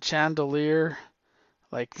 chandelier,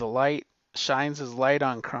 like the light shines his light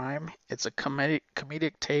on crime. It's a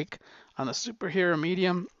comedic take on the superhero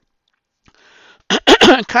medium,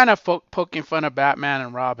 kind of poking fun of Batman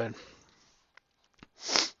and Robin.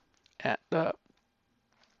 And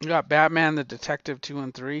you got Batman the Detective 2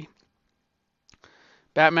 and 3.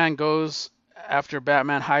 Batman goes after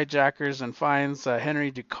Batman hijackers and finds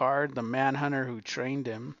Henry Ducard, the manhunter who trained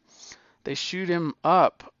him. They shoot him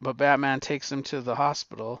up, but Batman takes him to the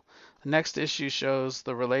hospital. The next issue shows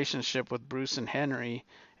the relationship with Bruce and Henry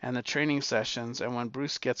and the training sessions, and when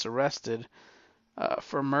Bruce gets arrested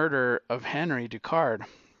for murder of Henry Ducard.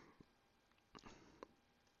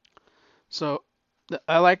 So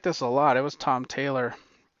I like this a lot. It was Tom Taylor,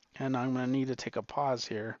 and I'm going to need to take a pause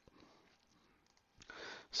here.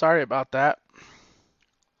 Sorry about that.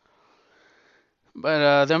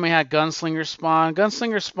 But then we had Gunslinger Spawn.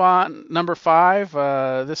 Gunslinger Spawn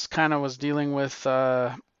 #5. This kind of was dealing with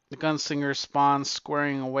the Gunslinger Spawn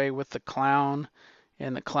squaring away with the clown,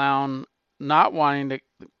 and the clown not wanting to.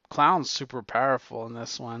 The clown's super powerful in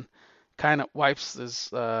this one. Kind of wipes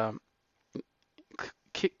this,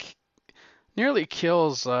 nearly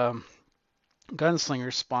kills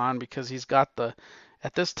Gunslinger Spawn because he's got the.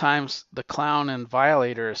 At this time, the clown and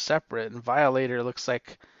Violator are separate, and Violator looks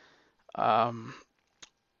like.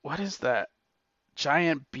 What is that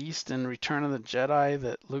giant beast in Return of the Jedi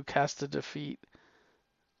that Luke has to defeat?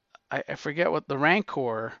 I forget what the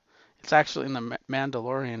Rancor. It's actually in the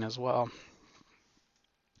Mandalorian as well.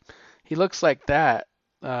 He looks like that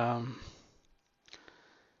because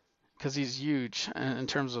he's huge in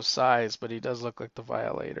terms of size, but he does look like the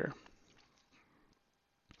Violator.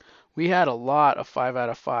 We had a lot of 5 out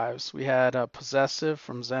of 5s. We had Possessive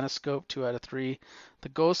from Zenescope, 2 out of 3. The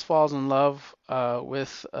Ghost falls in love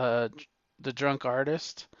with the drunk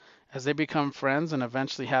artist. As they become friends and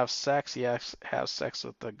eventually have sex, he has sex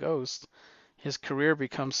with the ghost. His career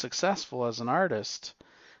becomes successful as an artist.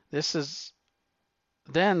 This is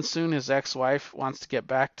then soon his ex-wife wants to get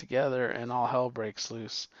back together and all hell breaks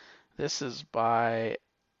loose. This is by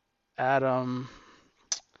Adam,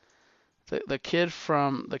 the kid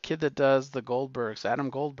that does the Goldbergs, Adam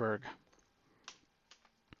Goldberg.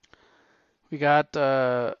 We got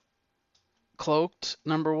Cloaked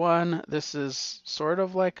 #1. This is sort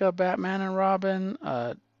of like a Batman and Robin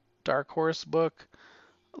Dark Horse book.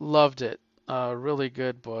 Loved it. Really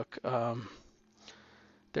good book.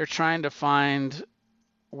 They're trying to find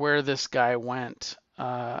where this guy went,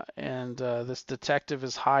 and this detective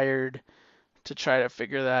is hired to try to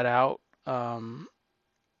figure that out.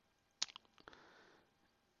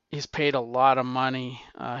 He's paid a lot of money.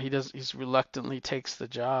 He's reluctantly takes the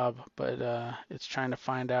job, but it's trying to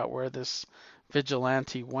find out where this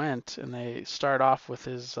vigilante went, and they start off with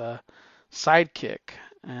his sidekick,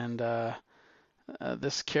 and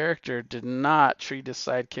this character did not treat his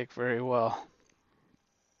sidekick very well.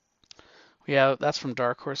 That's from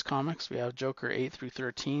Dark Horse Comics. We have Joker 8 through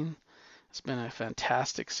 13. It's been a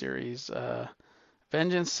fantastic series.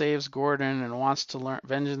 Vengeance saves Gordon and wants to learn.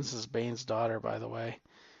 Vengeance is Bane's daughter, by the way.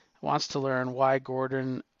 Wants to learn why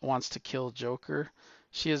Gordon wants to kill Joker.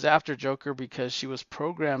 She is after Joker because she was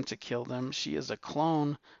programmed to kill them. She is a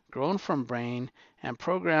clone grown from Bane and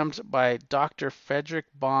programmed by Dr. Frederick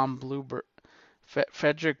Baum Bluebird.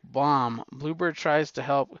 Frederick Baum. Bluebird tries to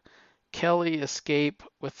help Kelly escape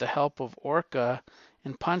with the help of Orca,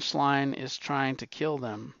 and Punchline is trying to kill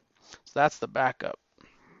them. So that's the backup.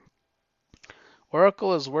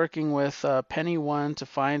 Oracle is working with Penny One to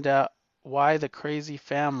find out why the crazy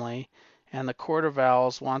family and the Court of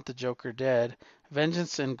Owls want the Joker dead.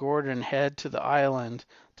 Vengeance and Gordon head to the island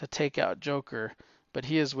to take out Joker, but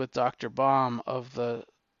he is with Dr. Baum of the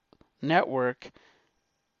network,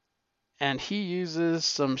 and he uses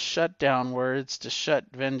some shutdown words to shut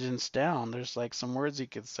Vengeance down. There's like some words he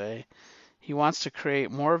could say. He wants to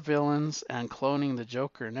create more villains and cloning the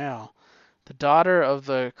Joker now. The daughter of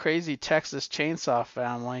the crazy Texas Chainsaw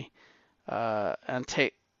family and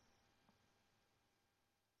take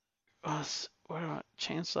where do I,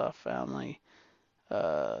 Chainsaw family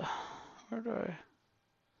where do I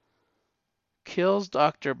kills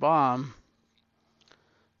Dr. Baum,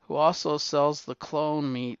 who also sells the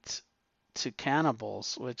clone meat to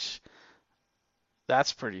cannibals, which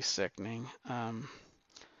that's pretty sickening.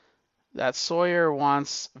 That Sawyer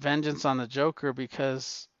wants vengeance on the Joker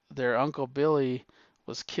because their Uncle Billy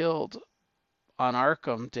was killed on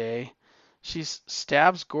Arkham Day. She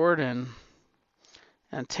stabs Gordon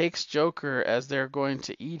and takes Joker as they're going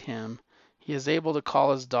to eat him. He is able to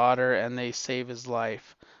call his daughter and they save his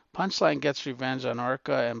life. Punchline gets revenge on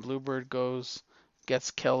Orca and Bluebird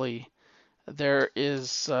gets Kelly. There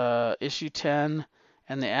is issue 10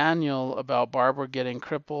 and the annual about Barbara getting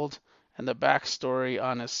crippled and the backstory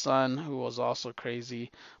on his son who was also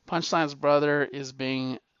crazy. Punchline's brother is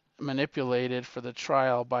being manipulated for the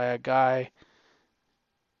trial by a guy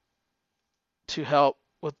to help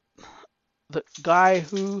with the guy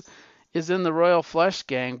who is in the Royal Flush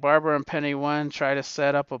Gang. Barbara and Penny One try to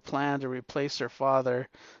set up a plan to replace her father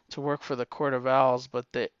to work for the Court of Owls, but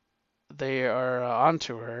they are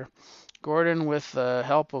onto her. Gordon, with the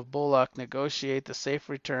help of Bullock, negotiate the safe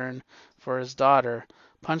return for his daughter.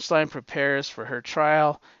 Punchline prepares for her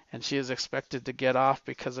trial, and she is expected to get off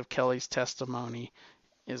because of Kelly's testimony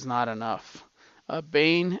is not enough.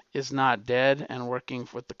 Bane is not dead and working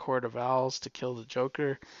with the Court of Owls to kill the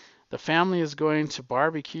Joker. The family is going to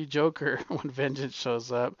barbecue Joker when Vengeance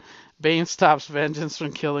shows up. Bane stops Vengeance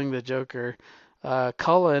from killing the Joker.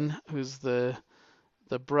 Cullen, who's the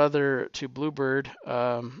brother to Bluebird,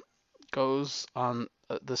 goes on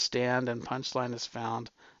the stand and Punchline is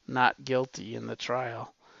found not guilty in the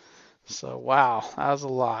trial. So wow, that was a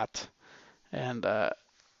lot, and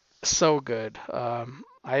so good.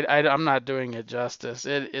 I'm not doing it justice.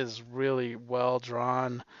 It is really well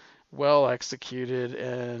drawn, well executed,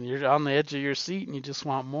 and you're on the edge of your seat and you just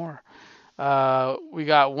want more. We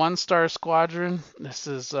got One Star Squadron. This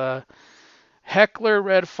is Heckler,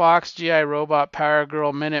 Red Fox, G.I. Robot, Power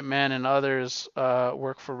Girl, Minutemen, and others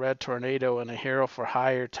work for Red Tornado in a hero for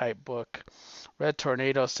hire type book. Red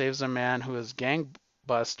Tornado saves a man who is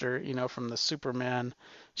gangbuster, from the Superman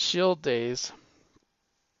Shield days,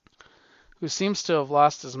 who seems to have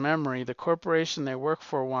lost his memory. The corporation they work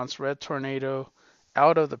for wants Red Tornado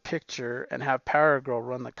out of the picture and have Power Girl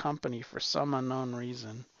run the company for some unknown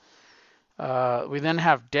reason. We then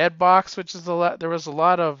have Deadbox, which is there was a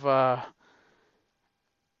lot of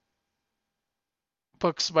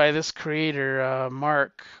books by this creator,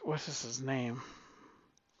 Mark. What is his name?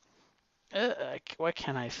 Why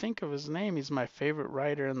can't I think of his name? He's my favorite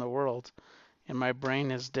writer in the world, and my brain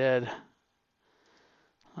is dead.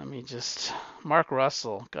 Mark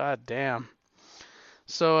Russell. God damn.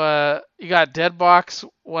 So you got Deadbox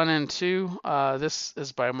 1 and 2. This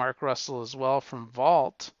is by Mark Russell as well from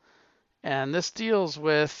Vault, and this deals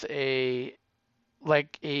with a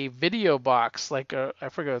video box, I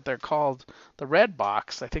forget what they're called, the Red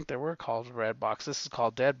Box. I think they were called Red Box. This is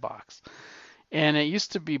called Dead Box. And it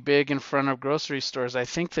used to be big in front of grocery stores. I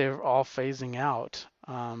think they're all phasing out.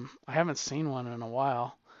 I haven't seen one in a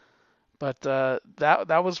while. But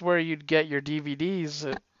that was where you'd get your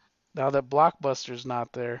DVDs now that Blockbuster's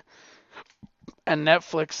not there. And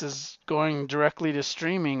Netflix is going directly to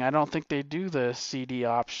streaming. I don't think they do the CD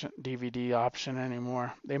option, DVD option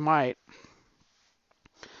anymore. They might.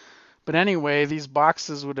 But anyway, these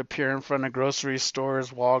boxes would appear in front of grocery stores,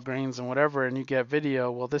 Walgreens, and whatever, and you get video.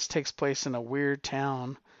 Well, this takes place in a weird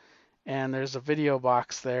town, and there's a video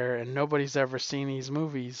box there, and nobody's ever seen these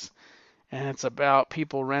movies. And it's about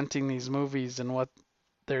people renting these movies and what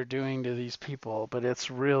they're doing to these people. But it's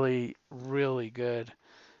really, really good.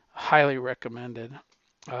 Highly recommended.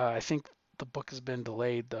 I think the book has been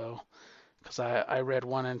delayed though, because I read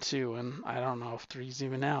 1 and 2, and I don't know if three's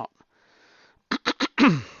even out.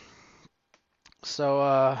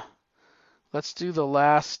 So let's do the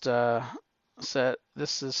last set.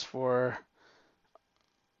 This is for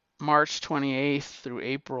March 28th through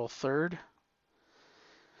April 3rd.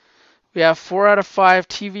 We have 4 out of 5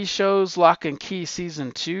 TV shows. Lock and Key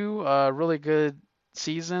season 2, really good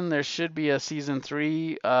season. There should be a season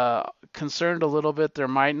 3. Concerned a little bit there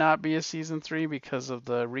might not be a season 3 because of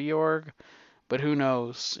the reorg, but who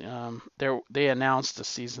knows? They announced a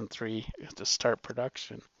season 3 to start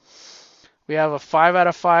production. We have a 5 out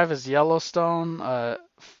of 5 is Yellowstone. I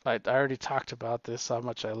already talked about this, how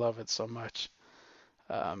much I love it so much.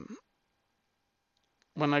 Um,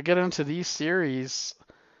 when I get into these series,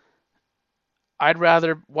 I'd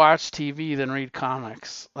rather watch TV than read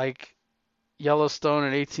comics. Like Yellowstone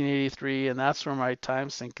in 1883, and that's where my time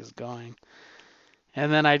sink is going.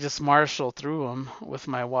 And then I just marshal through them with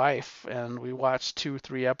my wife, and we watch 2,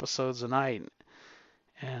 3 episodes a night.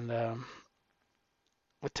 And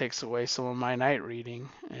it takes away some of my night reading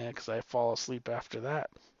because I fall asleep after that.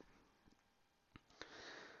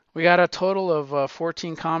 We got a total of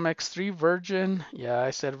 14 comics, 3 Virgin. Yeah,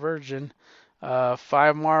 I said Virgin.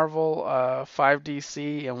 5 Marvel, 5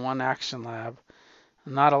 DC, and 1 Action Lab.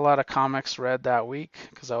 Not a lot of comics read that week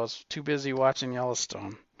because I was too busy watching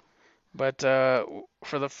Yellowstone. But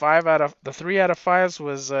for the 3 out of 5s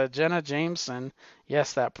was Jenna Jameson.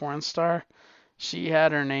 Yes, that porn star. She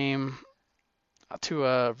had her name to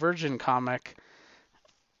a Virgin comic,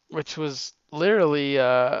 which was literally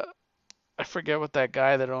I forget what that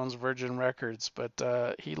guy that owns Virgin Records,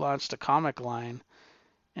 but he launched a comic line,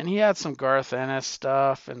 and he had some Garth Ennis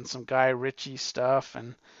stuff and some Guy Ritchie stuff,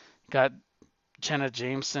 and got Jenna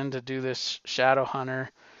Jameson to do this Shadowhunter.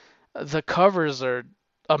 The covers are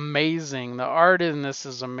amazing. The art in this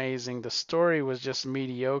is amazing. The story was just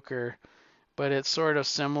mediocre, but it's sort of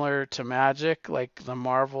similar to Magic, like the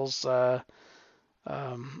Marvel's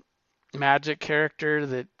um, Magic character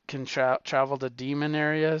that can travel to demon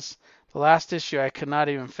areas. The last issue I could not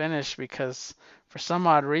even finish because for some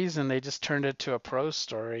odd reason they just turned it to a prose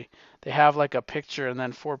story. They have like a picture and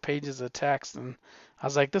then 4 pages of text, and I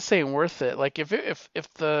was like, this ain't worth it. Like if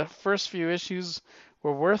the first few issues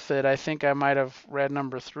were worth it, I think I might have read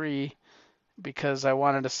number 3 because I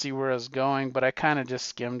wanted to see where it was going, but I kind of just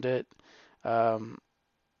skimmed it. Um,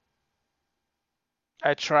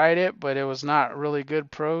 I tried it, but it was not really good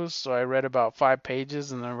prose, so I read about 5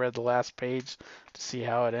 pages and then read the last page to see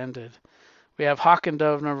how it ended. We have Hawk and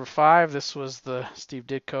Dove number 5. This was the Steve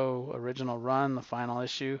Ditko original run, the final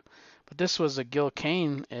issue. But this was a Gil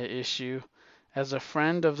Kane issue. As a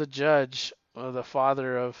friend of the judge, the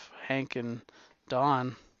father of Hank and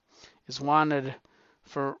Dawn, is wanted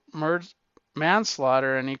for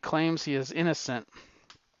manslaughter, and he claims he is innocent.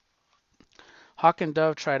 Hawk and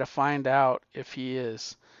Dove try to find out if he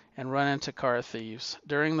is and run into car thieves.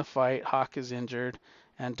 During the fight, Hawk is injured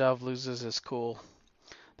and Dove loses his cool.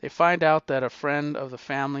 They find out that a friend of the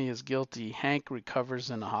family is guilty. Hank recovers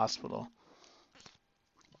in a hospital.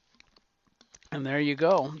 And there you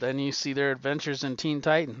go. Then you see their adventures in Teen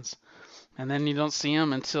Titans. And then you don't see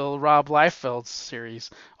them until Rob Liefeld's series.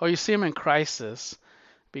 Oh, you see them in Crisis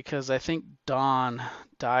because I think Dawn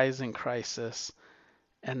dies in Crisis.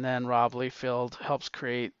 And then Rob Liefeld helps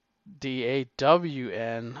create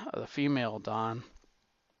DAWN, the female Dawn.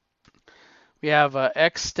 We have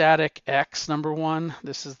Ecstatic X number 1.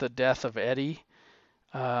 This is the death of Eddie.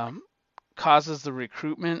 Causes the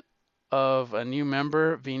recruitment of a new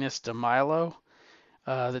member, Venus de Milo.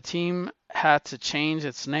 The team had to change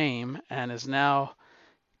its name and is now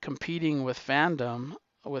competing with fandom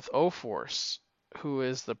with O-Force, who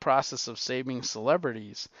is the process of saving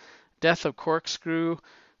celebrities. Death of Corkscrew,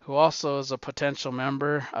 who also is a potential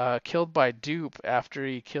member, killed by dupe after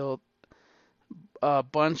he killed a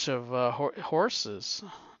bunch of horses.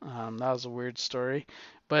 That was a weird story.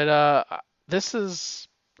 But this is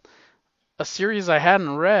a series I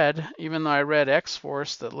hadn't read, even though I read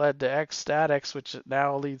X-Force that led to X-Statics, which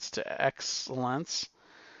now leads to Excellence.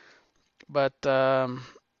 But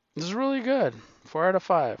this is really good. 4 out of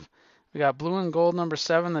 5. We got Blue and Gold number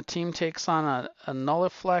 7. The team takes on a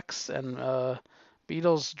Nulliflex, and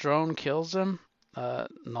Beetle's drone kills him.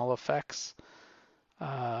 Nullifex.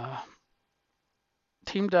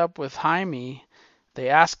 Teamed up with Jaime. They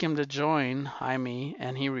ask him to join Jaime,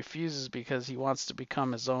 and he refuses because he wants to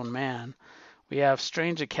become his own man. We have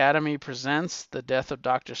Strange Academy presents The Death of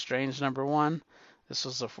Doctor Strange number 1. This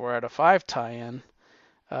was a 4 out of 5 tie-in.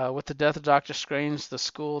 With the death of Doctor Strange, the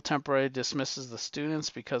school temporarily dismisses the students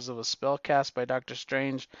because of a spell cast by Doctor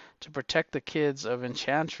Strange to protect the kids of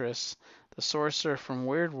Enchantress. The sorcerer from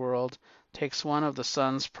Weird World takes one of the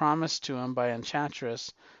sons promised to him by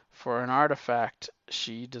Enchantress for an artifact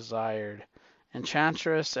she desired.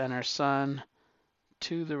 Enchantress and her son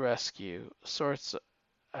to the rescue. Shorts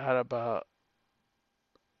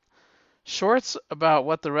about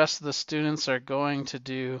what the rest of the students are going to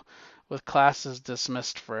do with classes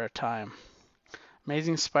dismissed for a time.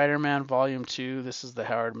 Amazing Spider-Man Volume 2. This is the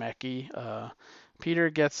Howard Mackey.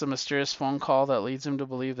 Peter gets a mysterious phone call that leads him to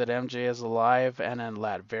believe that MJ is alive and in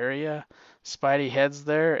Latveria. Spidey heads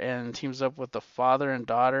there and teams up with the father and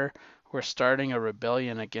daughter who are starting a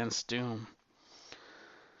rebellion against Doom.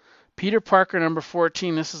 Peter Parker number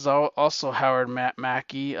 14. This is also Howard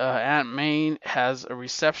Mackey. Aunt May has a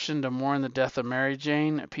reception to mourn the death of Mary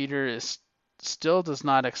Jane. Peter still does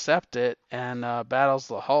not accept it and battles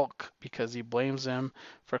the Hulk because he blames him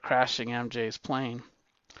for crashing MJ's plane.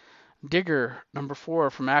 Digger number 4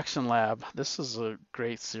 from Action Lab. This is a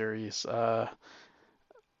great series. I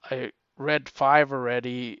read 5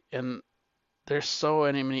 already, and there's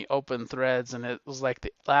so many open threads, and it was like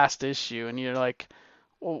the last issue, and you're like,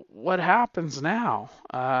 well, what happens now?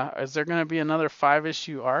 Is there going to be another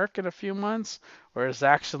 5-issue arc in a few months, or is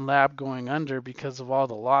Action Lab going under because of all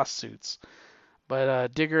the lawsuits?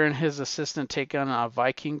 But Digger and his assistant take on a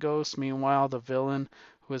Viking ghost. Meanwhile, the villain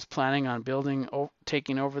who is planning on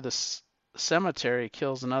taking over the cemetery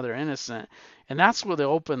kills another innocent. And that's with the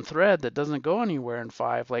open thread that doesn't go anywhere in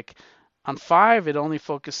 5. Like on 5, it only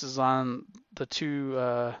focuses on the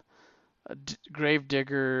two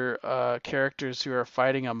Gravedigger characters who are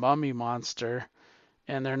fighting a mummy monster,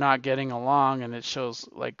 and they're not getting along, and it shows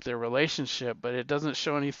like their relationship, but it doesn't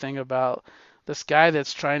show anything about this guy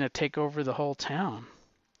that's trying to take over the whole town.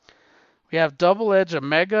 We have Double Edge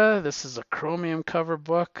Omega. This is a Chromium cover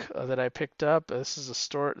book that I picked up. This is a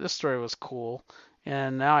story. This story was cool,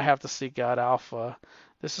 and now I have to seek out Alpha.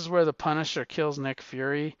 This is where the Punisher kills Nick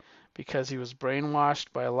Fury because he was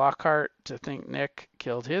brainwashed by Lockhart to think Nick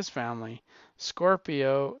killed his family.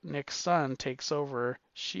 Scorpio, Nick's son, takes over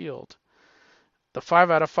S.H.I.E.L.D. The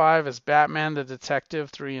 5 out of 5 is Batman the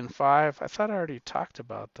Detective 3 and 5. I thought I already talked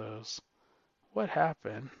about those. What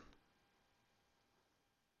happened?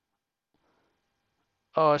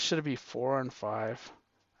 Oh, it should be 4 and 5.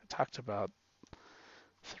 I talked about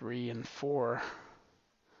 3 and 4.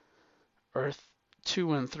 Or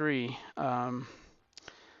 2 and 3.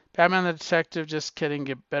 Batman the Detective just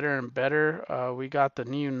getting better and better. We got the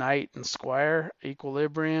new Knight and Squire,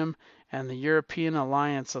 Equilibrium, and the European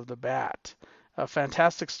Alliance of the Bat. A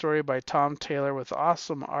fantastic story by Tom Taylor with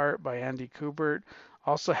awesome art by Andy Kubert.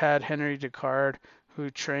 Also had Henry Ducard, who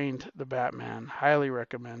trained the Batman. Highly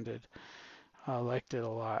recommended. Liked it a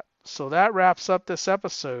lot. So that wraps up this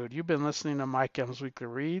episode. You've been listening to Mike M's Weekly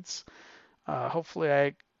Reads. Hopefully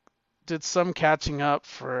I did some catching up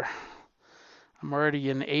I'm already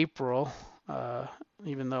in April,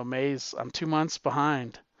 even though I'm 2 months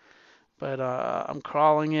behind, but I'm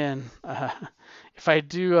crawling in. If I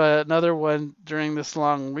do another one during this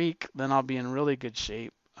long week, then I'll be in really good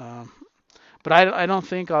shape. But I don't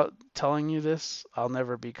think telling you this, I'll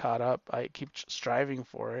never be caught up. I keep striving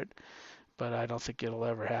for it, but I don't think it'll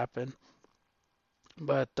ever happen.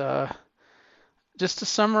 But just to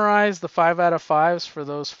summarize the 5 out of 5s for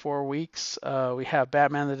those 4 weeks, we have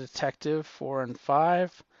Batman the Detective 4 and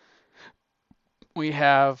 5. We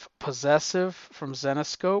have Possessive from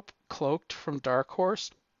Zenescope, Cloaked from Dark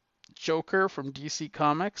Horse, Joker from DC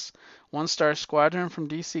Comics, One Star Squadron from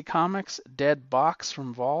DC Comics, Dead Box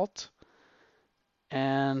from Vault,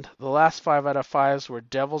 and the last 5 out of 5s were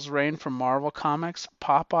Devil's Reign from Marvel Comics,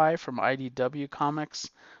 Popeye from IDW Comics,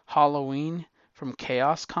 Halloween from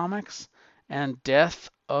Chaos Comics, and Death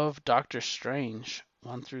of Doctor Strange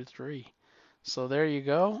 1 through 3. So there you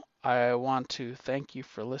go. I want to thank you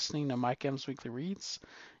for listening to Mike M's Weekly Reads.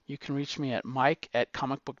 You can reach me at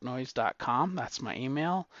mike@comicbooknoise.com. That's my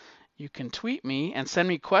email. You can tweet me and send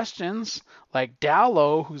me questions like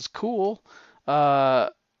Dowlow, who's cool,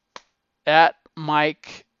 at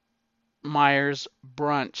Mike Myers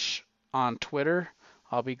Brunch on Twitter.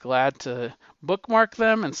 I'll be glad to bookmark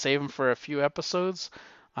them and save them for a few episodes.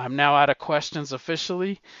 I'm now out of questions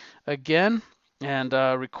officially again, and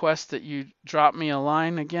request that you drop me a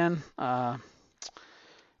line again.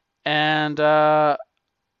 And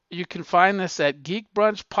you can find this at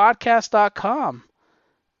geekbrunchpodcast.com.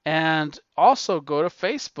 And also go to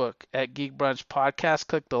Facebook at Geek Brunch Podcast,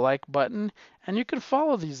 click the like button, and you can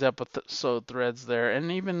follow these episode threads there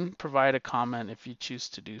and even provide a comment if you choose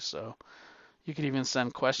to do so. You can even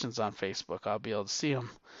send questions on Facebook. I'll be able to see them.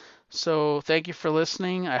 So thank you for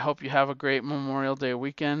listening. I hope you have a great Memorial Day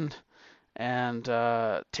weekend, and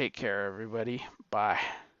take care, everybody. Bye.